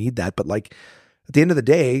companionship and I need that. But like at the end of the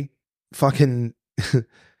day, fucking,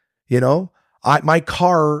 my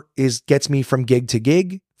car gets me from gig to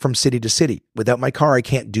gig, from city to city. Without my car, I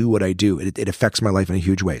can't do what I do. It affects my life in a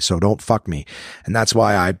huge way. So don't fuck me. And that's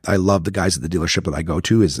why I love the guys at the dealership that I go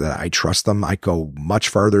to, is that I trust them. I go much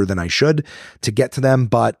farther than I should to get to them,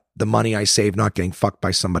 but the money I save not getting fucked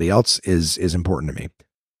by somebody else is important to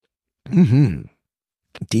me.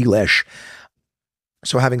 Delish.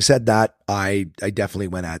 So having said that, I definitely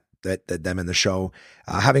went at them in the show.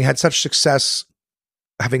 Having had such success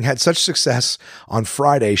on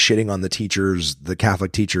Friday, shitting on the teachers, the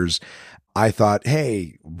Catholic teachers, I thought,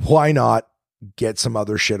 hey, why not get some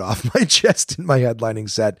other shit off my chest in my headlining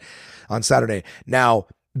set on Saturday? Now,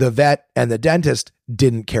 the vet and the dentist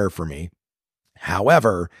didn't care for me.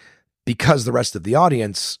 However, because the rest of the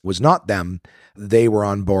audience was not them, they were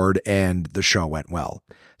on board and the show went well.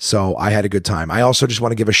 So I had a good time. I also just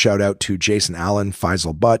want to give a shout out to Jason Allen,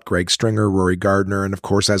 Faisal Butt, Greg Stringer, Rory Gardner, and of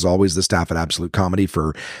course, as always, the staff at Absolute Comedy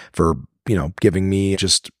for giving me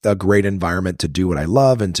just a great environment to do what I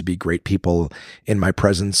love and to be great people in my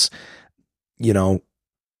presence.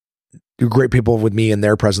 Great people with me in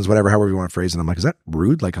their presence, however you want to phrase it. I'm like, is that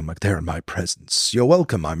rude? Like, I'm like, they're in my presence. You're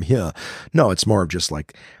welcome. I'm here. No, it's more of just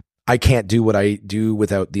like, I can't do what I do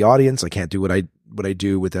without the audience. I can't do what I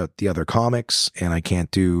do without the other comics, and I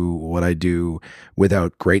can't do what I do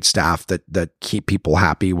without great staff that keep people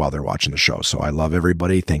happy while they're watching the show. So I love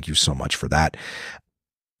everybody. Thank you so much for that.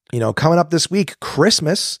 Coming up this week,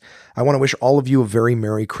 Christmas. I want to wish all of you a very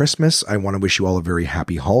Merry Christmas. I want to wish you all a very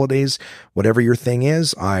happy holidays. Whatever your thing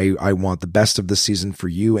is, I want the best of this season for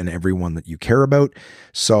you and everyone that you care about.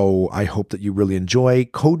 So I hope that you really enjoy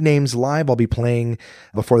Codenames Live. I'll be playing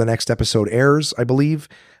before the next episode airs, I believe,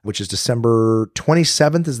 which is December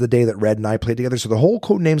 27th is the day that Red and I played together. So the whole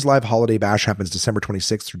Codenames Live holiday bash happens December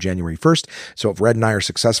 26th through January 1st. So if Red and I are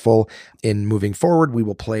successful in moving forward, we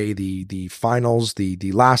will play the finals, the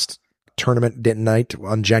last tournament night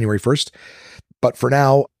on January 1st. But for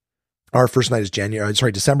now, our first night is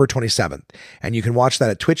December 27th. And you can watch that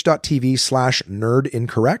at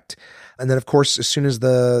twitch.tv/nerdincorrect. And then, of course, as soon as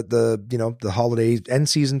the holiday end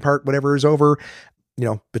season part, whatever is over,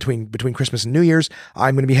 between Christmas and New Year's,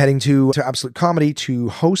 I'm going to be heading to Absolute Comedy to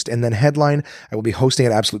host and then headline. I will be hosting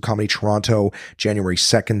at Absolute Comedy Toronto January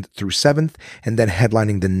 2nd through 7th, and then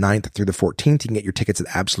headlining the 9th through the 14th. You can get your tickets at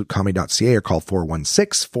absolutecomedy.ca or call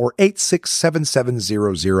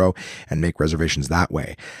 416-486-7700 and make reservations that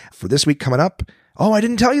way. For this week coming up, I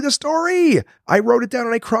didn't tell you the story. I wrote it down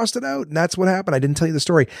and I crossed it out, and that's what happened. I didn't tell you the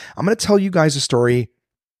story. I'm going to tell you guys a story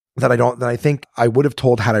that I think I would have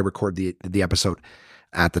told had I recorded the episode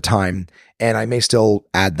at the time. And I may still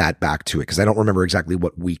add that back to it because I don't remember exactly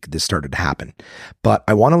what week this started to happen. But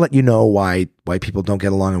I want to let you know why people don't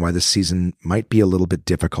get along and why this season might be a little bit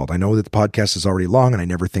difficult. I know that the podcast is already long and I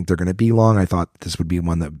never think they're going to be long. I thought this would be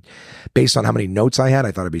one that, based on how many notes I had,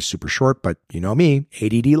 I thought it'd be super short, but you know me,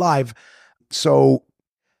 ADD live. So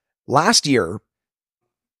last year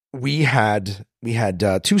we had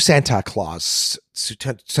two Santa Clausi,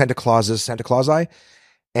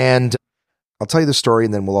 and I'll tell you the story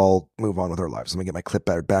and then we'll all move on with our lives. Let me get my clip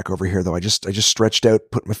back over here though. I just stretched out,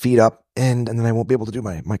 put my feet up, and then I won't be able to do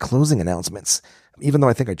my closing announcements, even though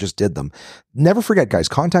I think I just did them. Never forget, guys,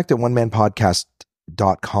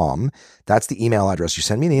 contact@onemanpodcast.com. That's the email address. You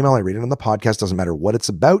send me an email, I read it on the podcast, doesn't matter what it's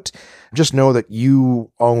about. Just know that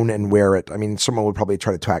you own and wear it. I mean, someone would probably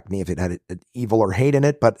try to attack me if it had evil or hate in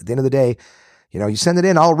it, but at the end of the day, you send it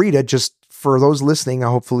in, I'll read it. Just for those listening,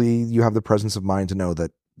 hopefully you have the presence of mind to know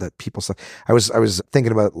that people say. I was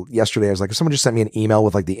thinking about yesterday. I was like, if someone just sent me an email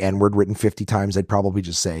with like the N-word written 50 times, I'd probably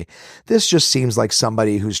just say, this just seems like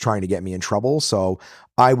somebody who's trying to get me in trouble. So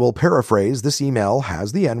I will paraphrase. This email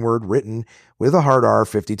has the N-word written with a hard R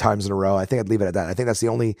 50 times in a row. I think I'd leave it at that. I think that's the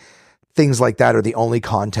only things like that are the only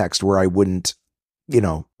context where I wouldn't,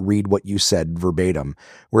 read what you said verbatim.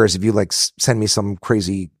 Whereas if you like send me some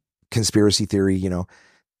crazy conspiracy theory,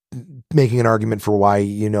 making an argument for why,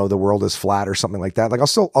 the world is flat or something like that. Like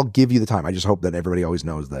I'll give you the time. I just hope that everybody always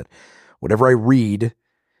knows that whatever I read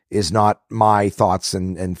is not my thoughts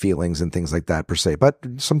and feelings and things like that per se. But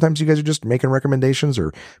sometimes you guys are just making recommendations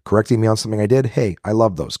or correcting me on something I did. Hey, I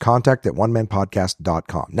love those.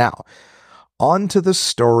 Contact@onemanpodcast.com. Now, on to the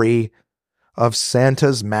story of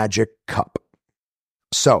Santa's Magic Cup.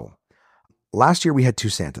 So last year we had two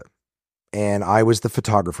Santa. And I was the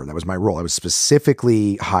photographer. That was my role. I was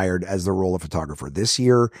specifically hired as the role of photographer. This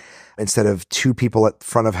year, instead of two people at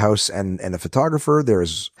front of house and a photographer,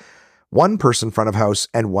 there's one person front of house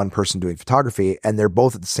and one person doing photography, and they're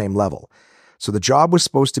both at the same level. So the job was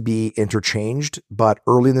supposed to be interchanged, but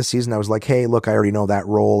early in the season, I was like, hey, look, I already know that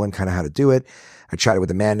role and kind of how to do it. I chatted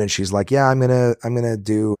with Amanda and she's like, yeah, I'm going to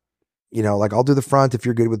do, I'll do the front if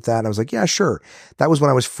you're good with that. And I was like, yeah, sure. That was when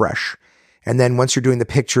I was fresh. And then once you're doing the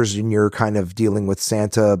pictures and you're kind of dealing with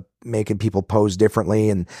Santa, making people pose differently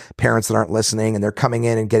and parents that aren't listening and they're coming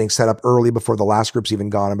in and getting set up early before the last group's even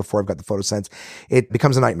gone and before I've got the photo sent, it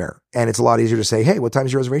becomes a nightmare. And it's a lot easier to say, hey, what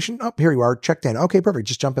time's your reservation? Oh, here you are, checked in. Okay, perfect.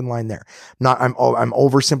 Just jump in line there. I'm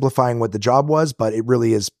oversimplifying what the job was, but it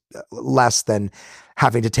really is less than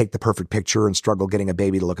having to take the perfect picture and struggle getting a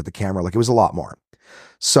baby to look at the camera. Like it was a lot more.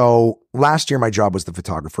 So last year, my job was the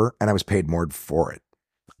photographer and I was paid more for it.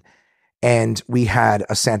 And we had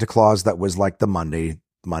a Santa Claus that was like the Monday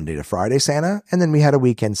to Friday Santa. And then we had a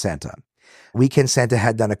weekend Santa. Weekend Santa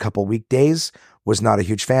had done a couple weekdays. was not a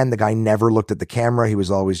huge fan. The guy never looked at the camera. He was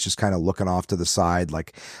always just kind of looking off to the side,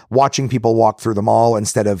 like watching people walk through the mall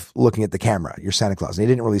instead of looking at the camera. You're Santa Claus. And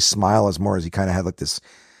he didn't really smile as more as he kind of had like this,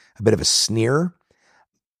 a bit of a sneer.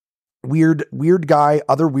 Weird guy.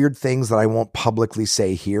 Other weird things that I won't publicly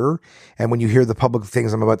say here. And when you hear the public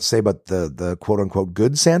things I'm about to say about the quote unquote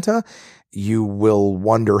good Santa, you will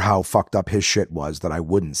wonder how fucked up his shit was that I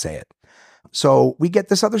wouldn't say it. So we get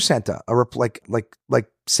this other Santa, like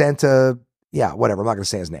Santa. Yeah, whatever. I'm not going to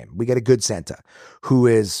say his name. We get a good Santa who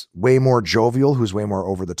is way more jovial, who's way more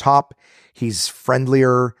over the top. He's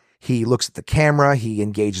friendlier. He looks at the camera. He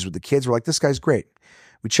engages with the kids. We're like, this guy's great.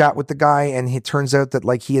 We chat with the guy, and it turns out that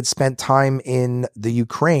like he had spent time in the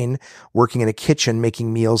Ukraine working in a kitchen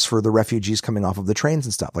making meals for the refugees coming off of the trains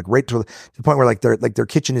and stuff. Like right to the point where like their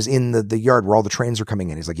kitchen is in the yard where all the trains are coming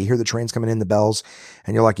in. He's like, you hear the trains coming in, the bells,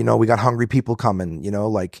 and you're like, we got hungry people coming,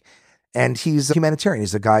 like. And he's a humanitarian.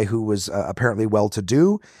 He's a guy who was apparently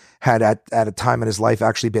well-to-do, had at a time in his life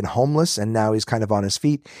actually been homeless, and now he's kind of on his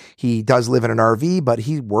feet. He does live in an RV, but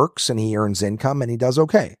he works and he earns income and he does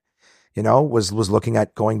okay. Was looking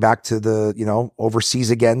at going back to the,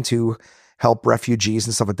 overseas again to help refugees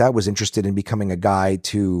and stuff like that, was interested in becoming a guy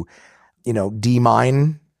to,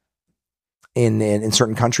 demine in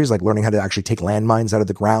certain countries, like learning how to actually take landmines out of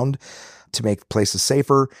the ground to make places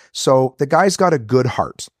safer. So the guy's got a good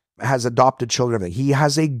heart. Has adopted children, everything. He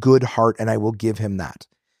has a good heart, and I will give him that.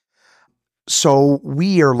 So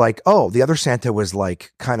we are like, oh, the other Santa was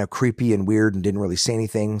like kind of creepy and weird and didn't really say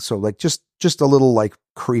anything. So like just a little like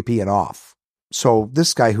creepy and off. So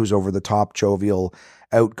this guy who's over the top, jovial,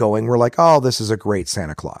 outgoing, we're like, oh, this is a great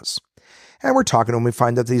Santa Claus. And we're talking to him. We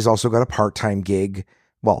find out that he's also got a part-time gig.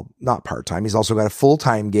 Well, not part-time. He's also got a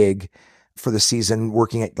full-time gig for the season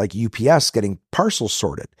working at like UPS getting parcels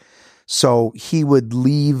sorted. So he would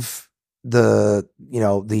leave the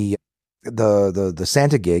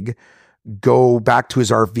Santa gig, go back to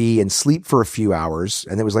his RV and sleep for a few hours.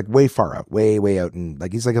 And it was like way far out, way out. And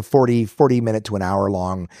like, he's like a 40 minute to an hour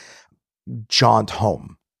long jaunt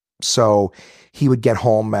home. So he would get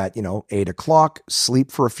home at, 8:00,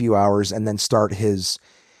 sleep for a few hours, and then start his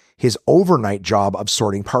overnight job of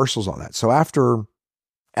sorting parcels, all that. So after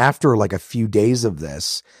like a few days of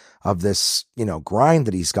this, grind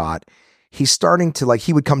that he's got, he's starting to like,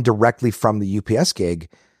 he would come directly from the UPS gig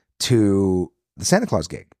to the Santa Claus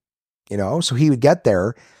gig, so he would get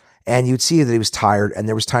there and you'd see that he was tired. And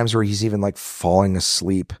there was times where he's even like falling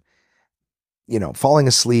asleep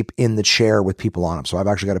in the chair with people on him. So I've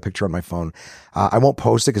actually got a picture on my phone. I won't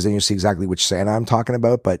post it because then you'll see exactly which Santa I'm talking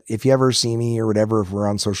about. But if you ever see me or whatever, if we're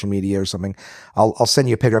on social media or something, I'll send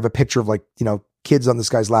you a picture. I have a picture of like, kids on this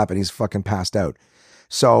guy's lap and he's fucking passed out.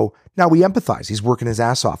 So now we empathize. He's working his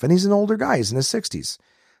ass off and he's an older guy. He's in his 60s.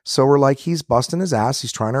 So we're like, he's busting his ass.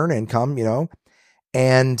 He's trying to earn income,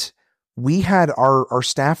 and we had our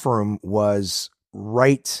staff room was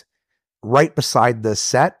right beside the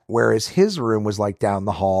set, whereas his room was like down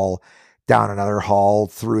the hall, down another hall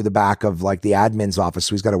through the back of like the admin's office.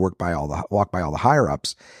 So he's got to walk by all the higher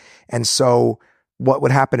ups. And so what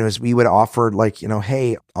would happen is we would offer like,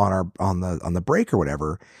 hey, on the break or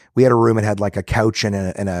whatever, we had a room that had like a couch and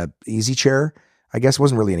a easy chair. I guess it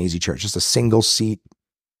wasn't really an easy chair. It's just a single seat,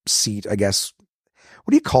 I guess.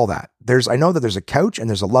 What do you call that? I know that there's a couch and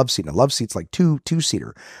there's a love seat, and a love seat's like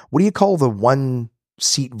two-seater. What do you call the one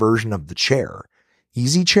seat version of the chair?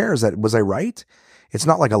 Easy chair? Was I right? It's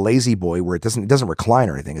not like a lazy boy where it doesn't recline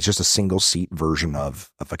or anything. It's just a single seat version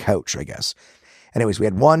of a couch, I guess. Anyways, we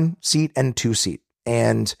had one seat and two seat.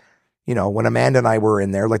 And, when Amanda and I were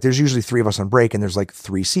in there, like there's usually three of us on break and there's like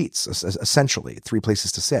three seats, essentially three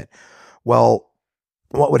places to sit. Well,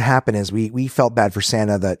 what would happen is we felt bad for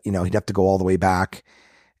Santa that, he'd have to go all the way back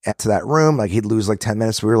to that room. Like he'd lose like 10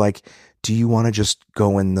 minutes. We were like, do you want to just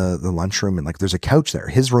go in the lunchroom? And like, there's a couch there.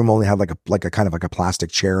 His room only had like a kind of like a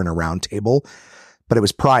plastic chair and a round table, but it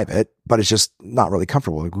was private, but it's just not really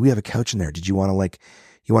comfortable. Like, we have a couch in there. Did you want to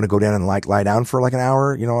you want to go down and like lie down for like an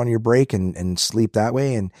hour, on your break and sleep that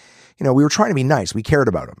way? And, we were trying to be nice. We cared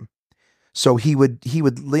about him. So he would,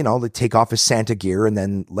 take off his Santa gear and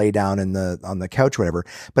then lay down on the couch, whatever.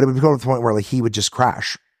 But it would go to the point where like he would just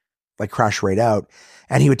crash right out,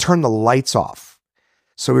 and he would turn the lights off.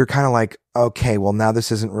 So we were kind of like, okay, well now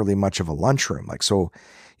this isn't really much of a lunchroom. Like, so,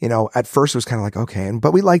 at first it was kind of like, okay.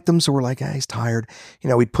 But we liked him. So we're like, he's tired.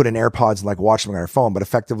 We'd put in AirPods and like watch them on our phone, but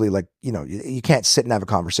effectively like, you can't sit and have a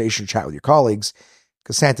conversation, chat with your colleagues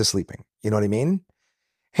because Santa's sleeping. You know what I mean?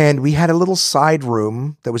 And we had a little side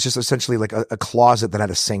room that was just essentially like a closet that had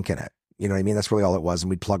a sink in it. You know what I mean? That's really all it was. And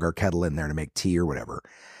we'd plug our kettle in there to make tea or whatever.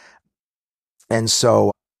 And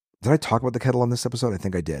so, did I talk about the kettle on this episode? I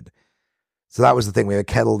think I did. So that was the thing. We had a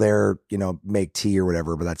kettle there, make tea or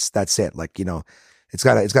whatever, but that's it. Like, it's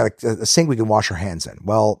got a sink we can wash our hands in.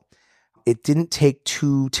 Well, it didn't take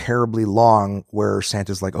too terribly long where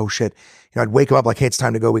Santa's like, oh shit, I'd wake him up like, hey, it's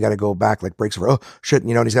time to go. We got to go back. Like breaks over. Oh shit.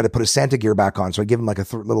 And he's got to put his Santa gear back on. So I give him like a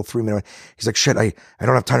little 3-minute. He's like, shit, I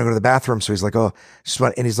don't have time to go to the bathroom. So he's like, oh,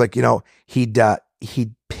 and he's like,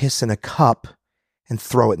 he'd piss in a cup and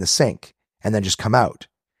throw it in the sink and then just come out.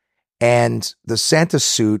 And the Santa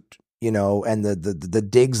suit, and the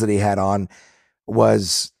digs that he had on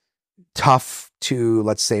was tough to,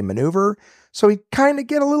 let's say, maneuver. So he kind of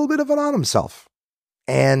get a little bit of it on himself.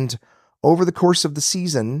 And over the course of the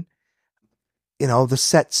season, the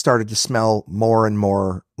set started to smell more and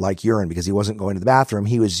more like urine because he wasn't going to the bathroom.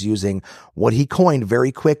 He was using what he coined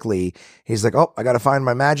very quickly. He's like, oh, I got to find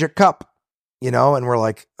my magic cup, and we're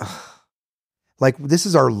like, ugh. Like this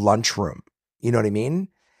is our lunchroom. You know what I mean?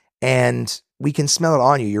 And we can smell it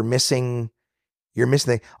on you. You're missing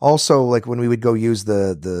also, like when we would go use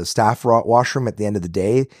the staff washroom at the end of the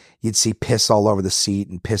day, you'd see piss all over the seat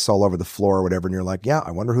and piss all over the floor or whatever. And you're like, yeah, I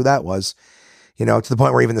wonder who that was, to the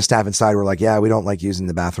point where even the staff inside were like, yeah, we don't like using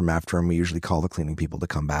the bathroom after him. We usually call the cleaning people to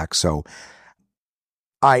come back. So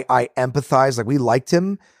I empathize. Like we liked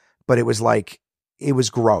him, but it was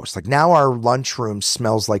gross. Like now our lunchroom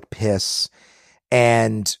smells like piss.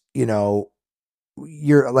 And,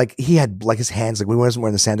 you're like, he had like his hands, like when he wasn't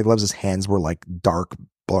wearing the Santa gloves, his hands were like dark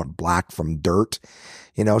black from dirt,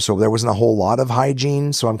 so there wasn't a whole lot of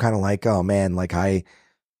hygiene. So I'm kind of like, oh man, like I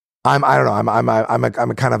don't know.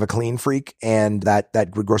 I'm a kind of a clean freak, and that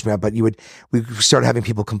would gross me out. But we started having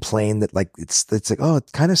people complain that like, it's like, oh,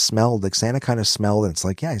 it kind of smelled like Santa kind of smelled. And it's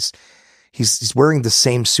like, yeah, he's wearing the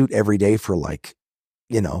same suit every day for like,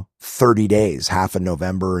 30 days, half of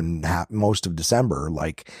November and most of December.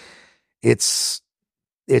 Like it's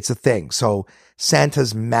a thing. So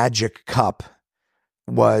Santa's magic cup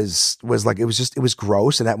was like, it was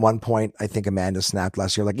gross. And at one point, I think Amanda snapped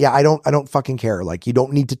last year, like, yeah, I don't fucking care. Like, you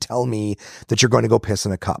don't need to tell me that you're going to go piss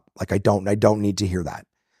in a cup. Like, I don't need to hear that.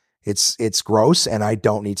 It's gross. And I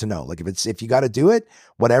don't need to know. Like if you got to do it,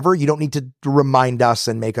 whatever, you don't need to remind us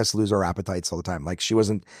and make us lose our appetites all the time. Like she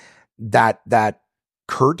wasn't that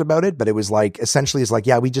curt about it, but it was like, essentially it's like,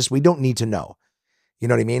 yeah, we don't need to know. You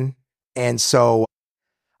know what I mean? And so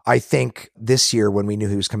I think this year when we knew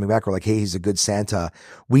he was coming back, we're like, hey, he's a good Santa.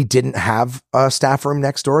 We didn't have a staff room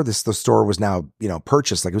next door. The store was now,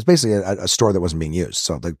 purchased. Like it was basically a store that wasn't being used.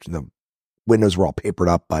 So the windows were all papered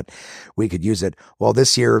up, but we could use it. Well,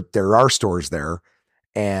 this year there are stores there,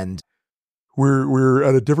 and we're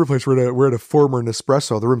at a different place. We're at a former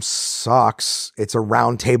Nespresso. The room sucks. It's a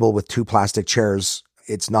round table with 2 plastic chairs.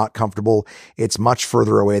 It's not comfortable. It's much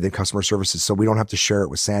further away than customer services. So we don't have to share it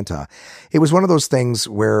with Santa. It was one of those things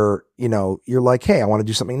where, you're like, hey, I want to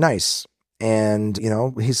do something nice. And,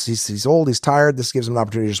 he's old, he's tired. This gives him an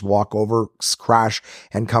opportunity to just walk over, crash,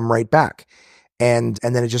 and come right back. And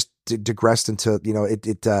then it just digressed into,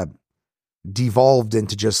 it devolved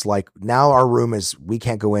into just like, now our room we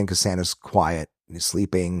can't go in because Santa's quiet and he's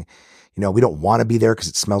sleeping. We don't want to be there because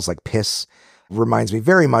it smells like piss. Reminds me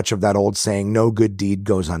very much of that old saying, no good deed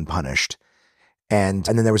goes unpunished. And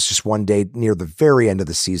then there was just one day near the very end of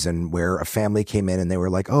the season where a family came in and they were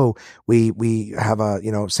like, oh, we have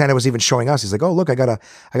Santa was even showing us. He's like, oh, look, I got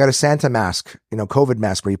a Santa mask, COVID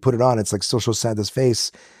mask where you put it on. It's like still shows Santa's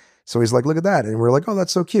face. So he's like, look at that. And we're like, oh,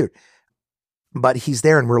 that's so cute. But he's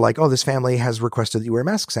there and we're like, oh, this family has requested that you wear a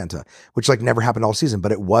mask, Santa, which like never happened all season,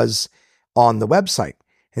 but it was on the website.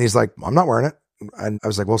 And he's like, I'm not wearing it. And I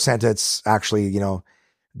was like, well, Santa, it's actually,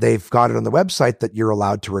 they've got it on the website that you're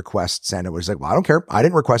allowed to request Santa. Was like, well, I don't care. I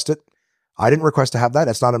didn't request it. I didn't request to have that.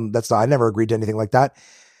 I never agreed to anything like that.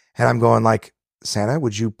 And I'm going like, Santa,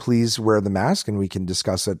 would you please wear the mask and we can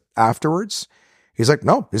discuss it afterwards? He's like,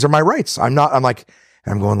 no, these are my rights. I'm like,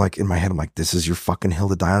 and I'm going like in my head, I'm like, this is your fucking hill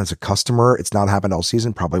to die on as a customer. It's not happened all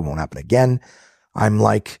season. Probably won't happen again. I'm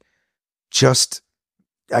like, just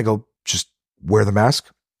wear the mask.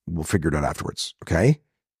 We'll figure it out afterwards. Okay.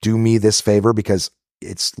 Do me this favor because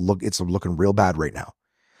it's looking real bad right now.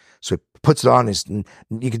 So he puts it on.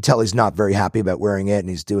 You can tell he's not very happy about wearing it and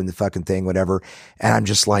he's doing the fucking thing, whatever. And I'm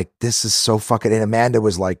just like, this is so fucking, and Amanda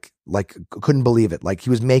was like couldn't believe it. Like he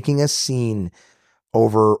was making a scene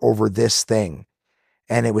over this thing.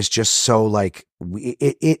 And it was just so like,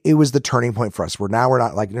 it was the turning point for us. We're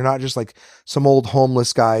not like, you're not just like some old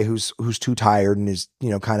homeless guy who's too tired and is,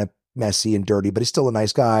 kind of messy and dirty, but he's still a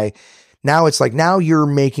nice guy. Now it's like, now you're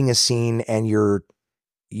making a scene and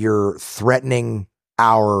you're threatening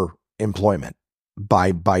our employment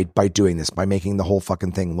by doing this, by making the whole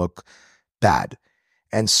fucking thing look bad.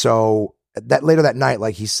 And so that later that night,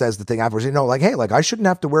 like he says the thing afterwards, like, hey, like I shouldn't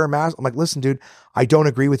have to wear a mask. I'm like, listen, dude, I don't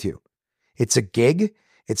agree with you. It's a gig.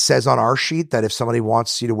 It says on our sheet that if somebody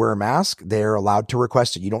wants you to wear a mask, they're allowed to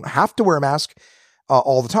request it. You don't have to wear a mask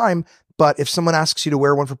all the time, but if someone asks you to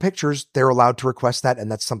wear one for pictures, they're allowed to request that, and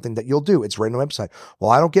that's something that you'll do. It's right on the website.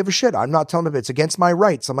 Well, I don't give a shit. I'm not telling them it's against my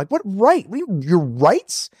rights. I'm like, what right? Your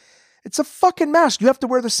rights? It's a fucking mask. You have to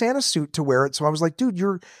wear the Santa suit to wear it. So I was like,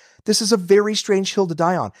 dude, this is a very strange hill to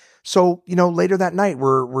die on. So, later that night,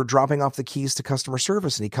 we're dropping off the keys to customer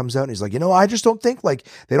service, and he comes out and he's like, I just don't think like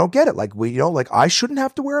they don't get it. Like like I shouldn't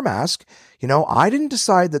have to wear a mask. I didn't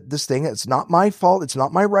decide that this thing, it's not my fault. It's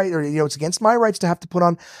not my right. Or, it's against my rights to have to put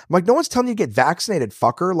on. I'm like, no one's telling you to get vaccinated,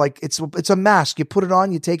 fucker. Like it's a mask. You put it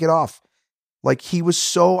on, you take it off. Like he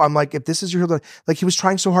was I'm like, if this is your, like he was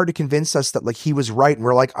trying so hard to convince us that like he was right. And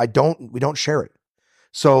we're like, we don't share it.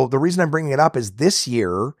 So the reason I'm bringing it up is this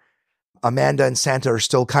year, Amanda and Santa are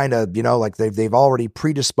still kind of, like they've already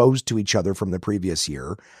predisposed to each other from the previous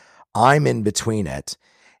year. I'm in between it.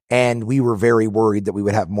 And we were very worried that we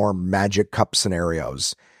would have more magic cup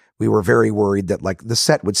scenarios. We were very worried that like the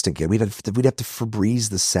set would stink. We'd have to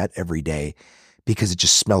Febreze the set every day because it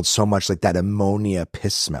just smelled so much like that ammonia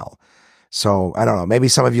piss smell. So I don't know, maybe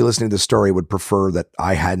some of you listening to the story would prefer that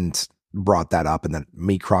I hadn't brought that up and that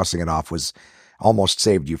me crossing it off was almost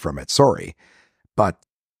saved you from it. Sorry. But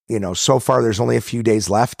so far there's only a few days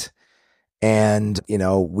left, and,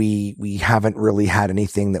 we haven't really had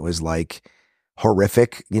anything that was like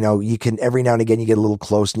horrific. You can, every now and again, you get a little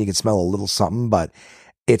close and you can smell a little something, but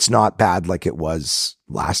it's not bad like it was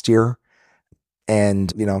last year. And,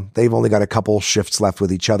 they've only got a couple shifts left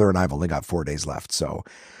with each other, and I've only got 4 days left. So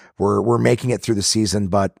we're making it through the season,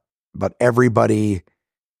 but everybody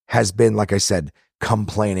has been, like I said,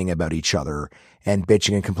 complaining about each other and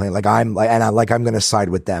bitching and complaining. I'm going to side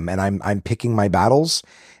with them, and I'm picking my battles,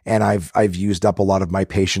 and I've used up a lot of my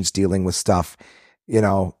patience dealing with stuff,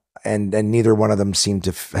 and neither one of them seem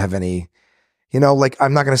to have any,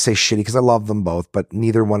 I'm not going to say shitty because I love them both, but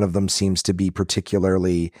neither one of them seems to be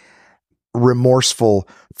particularly remorseful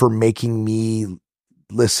for making me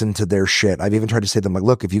listen to their shit. I've even tried to say to them, like,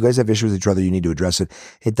 look, if you guys have issues with each other, you need to address it.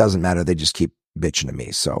 It doesn't matter. They just keep bitching to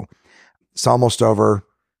me. So it's almost over.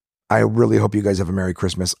 I really hope you guys have a Merry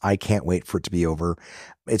Christmas. I can't wait for it to be over.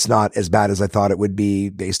 It's not as bad as I thought it would be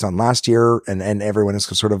based on last year, and everyone has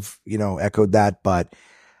sort of, echoed that, but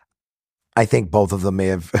I think both of them may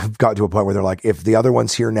have got to a point where they're like, if the other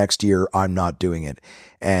one's here next year, I'm not doing it.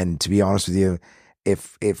 And to be honest with you,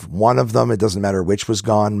 if one of them, it doesn't matter which was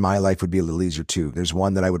gone, my life would be a little easier too. There's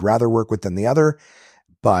one that I would rather work with than the other,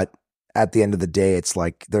 but at the end of the day, it's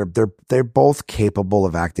like they're both capable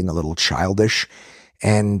of acting a little childish,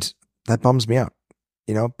 and that bums me out,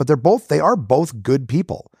 but they are both good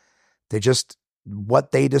people. They just,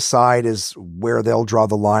 what they decide is where they'll draw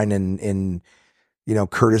the line in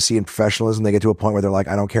courtesy and professionalism. They get to a point where they're like,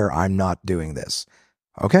 I don't care. I'm not doing this.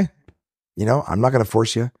 Okay. I'm not going to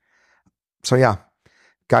force you. So yeah,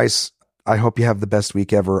 guys, I hope you have the best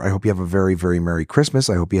week ever. I hope you have a very, very Merry Christmas.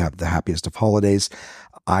 I hope you have the happiest of holidays.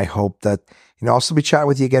 I hope that, I'll still be chatting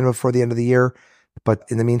with you again before the end of the year. But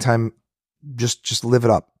in the meantime, just live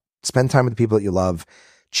it up. Spend time with the people that you love.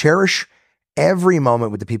 Cherish every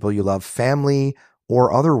moment with the people you love, family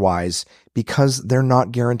or otherwise, because they're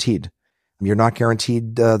not guaranteed. You're not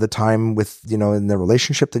guaranteed the time with, in the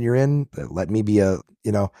relationship that you're in. Let me be a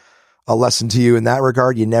lesson to you in that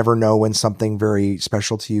regard. You never know when something very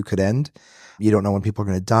special to you could end. You don't know when people are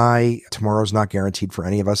going to die. Tomorrow's not guaranteed for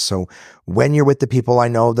any of us. So when you're with the people, I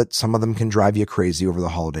know that some of them can drive you crazy over the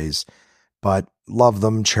holidays, but love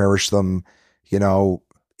them, cherish them,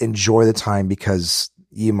 enjoy the time, because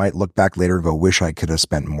you might look back later and go, wish I could have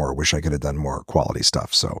spent more, wish I could have done more quality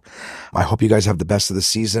stuff. So I hope you guys have the best of the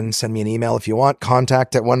season. Send me an email if you want,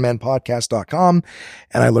 contact@onemanpodcast.com.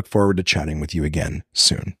 And I look forward to chatting with you again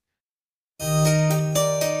soon.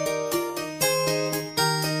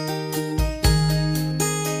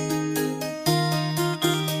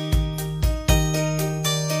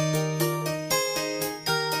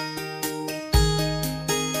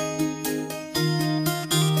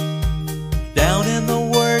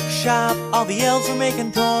 All the elves were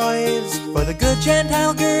making toys for the good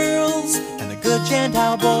Gentile girls and the good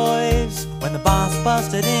Gentile boys. When the boss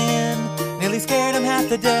busted in, nearly scared him half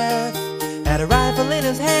to death. Had a rifle in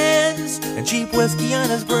his hands and cheap whiskey on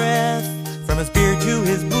his breath. From his beard to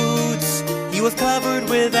his boots, he was covered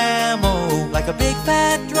with ammo, like a big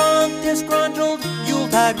fat drunk, disgruntled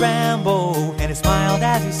Yuletide Rambo. And he smiled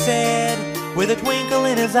as he said, with a twinkle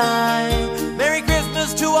in his eye, Merry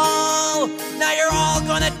Christmas to all, now you're all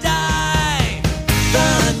gonna die.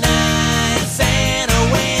 The night Santa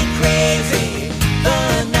went crazy.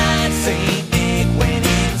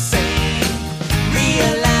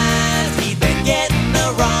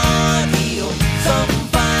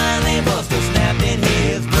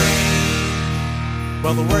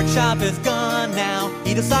 Well, the workshop is gone now.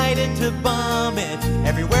 He decided to bomb it.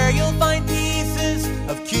 Everywhere you'll find pieces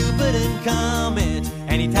of Cupid and Comet.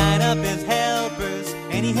 And he tied up his helpers,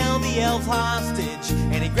 and he held the elves hostage.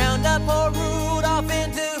 And he ground up poor Rudolph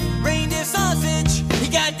into reindeer sausage. He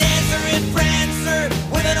got Dancer and Prancer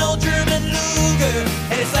with an old German Luger.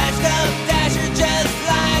 And he slashed up Dasher just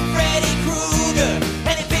like Freddy Krueger.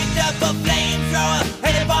 And he picked up a flamethrower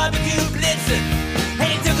and he barbecued Blitzen. And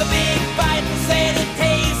he took a big bite and said it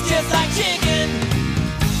tastes just like chicken.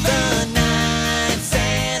 The night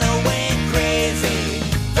Santa went crazy.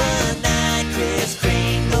 The night Kris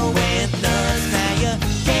Kringle went nuts. Now you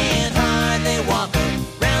can't hardly walk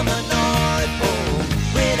around the North Pole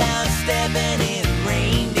without stepping in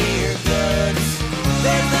reindeer guts.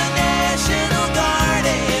 There's the National Guard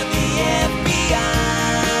and the FBI.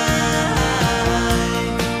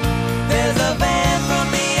 There's a van from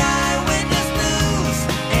the Eyewitness News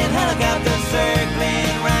and helicopters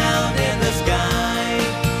circling round in the sky.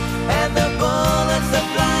 And the bullets are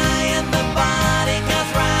flying, the body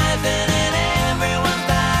counts rising, and everyone's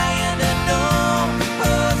dying to know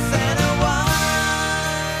who Santa was.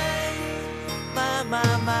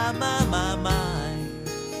 My.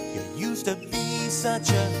 You used to be such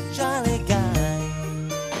a jolly guy.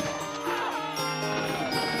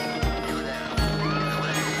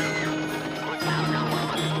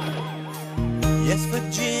 Yes,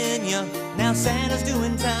 Virginia, now Santa's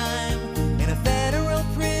doing time in a federal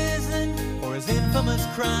prison for his infamous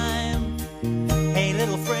crime. Hey,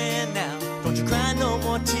 little friend, now don't you cry no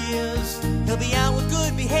more tears. He'll be out with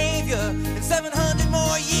good behavior in 700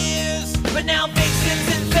 more years. But now Vixen's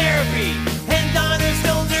in therapy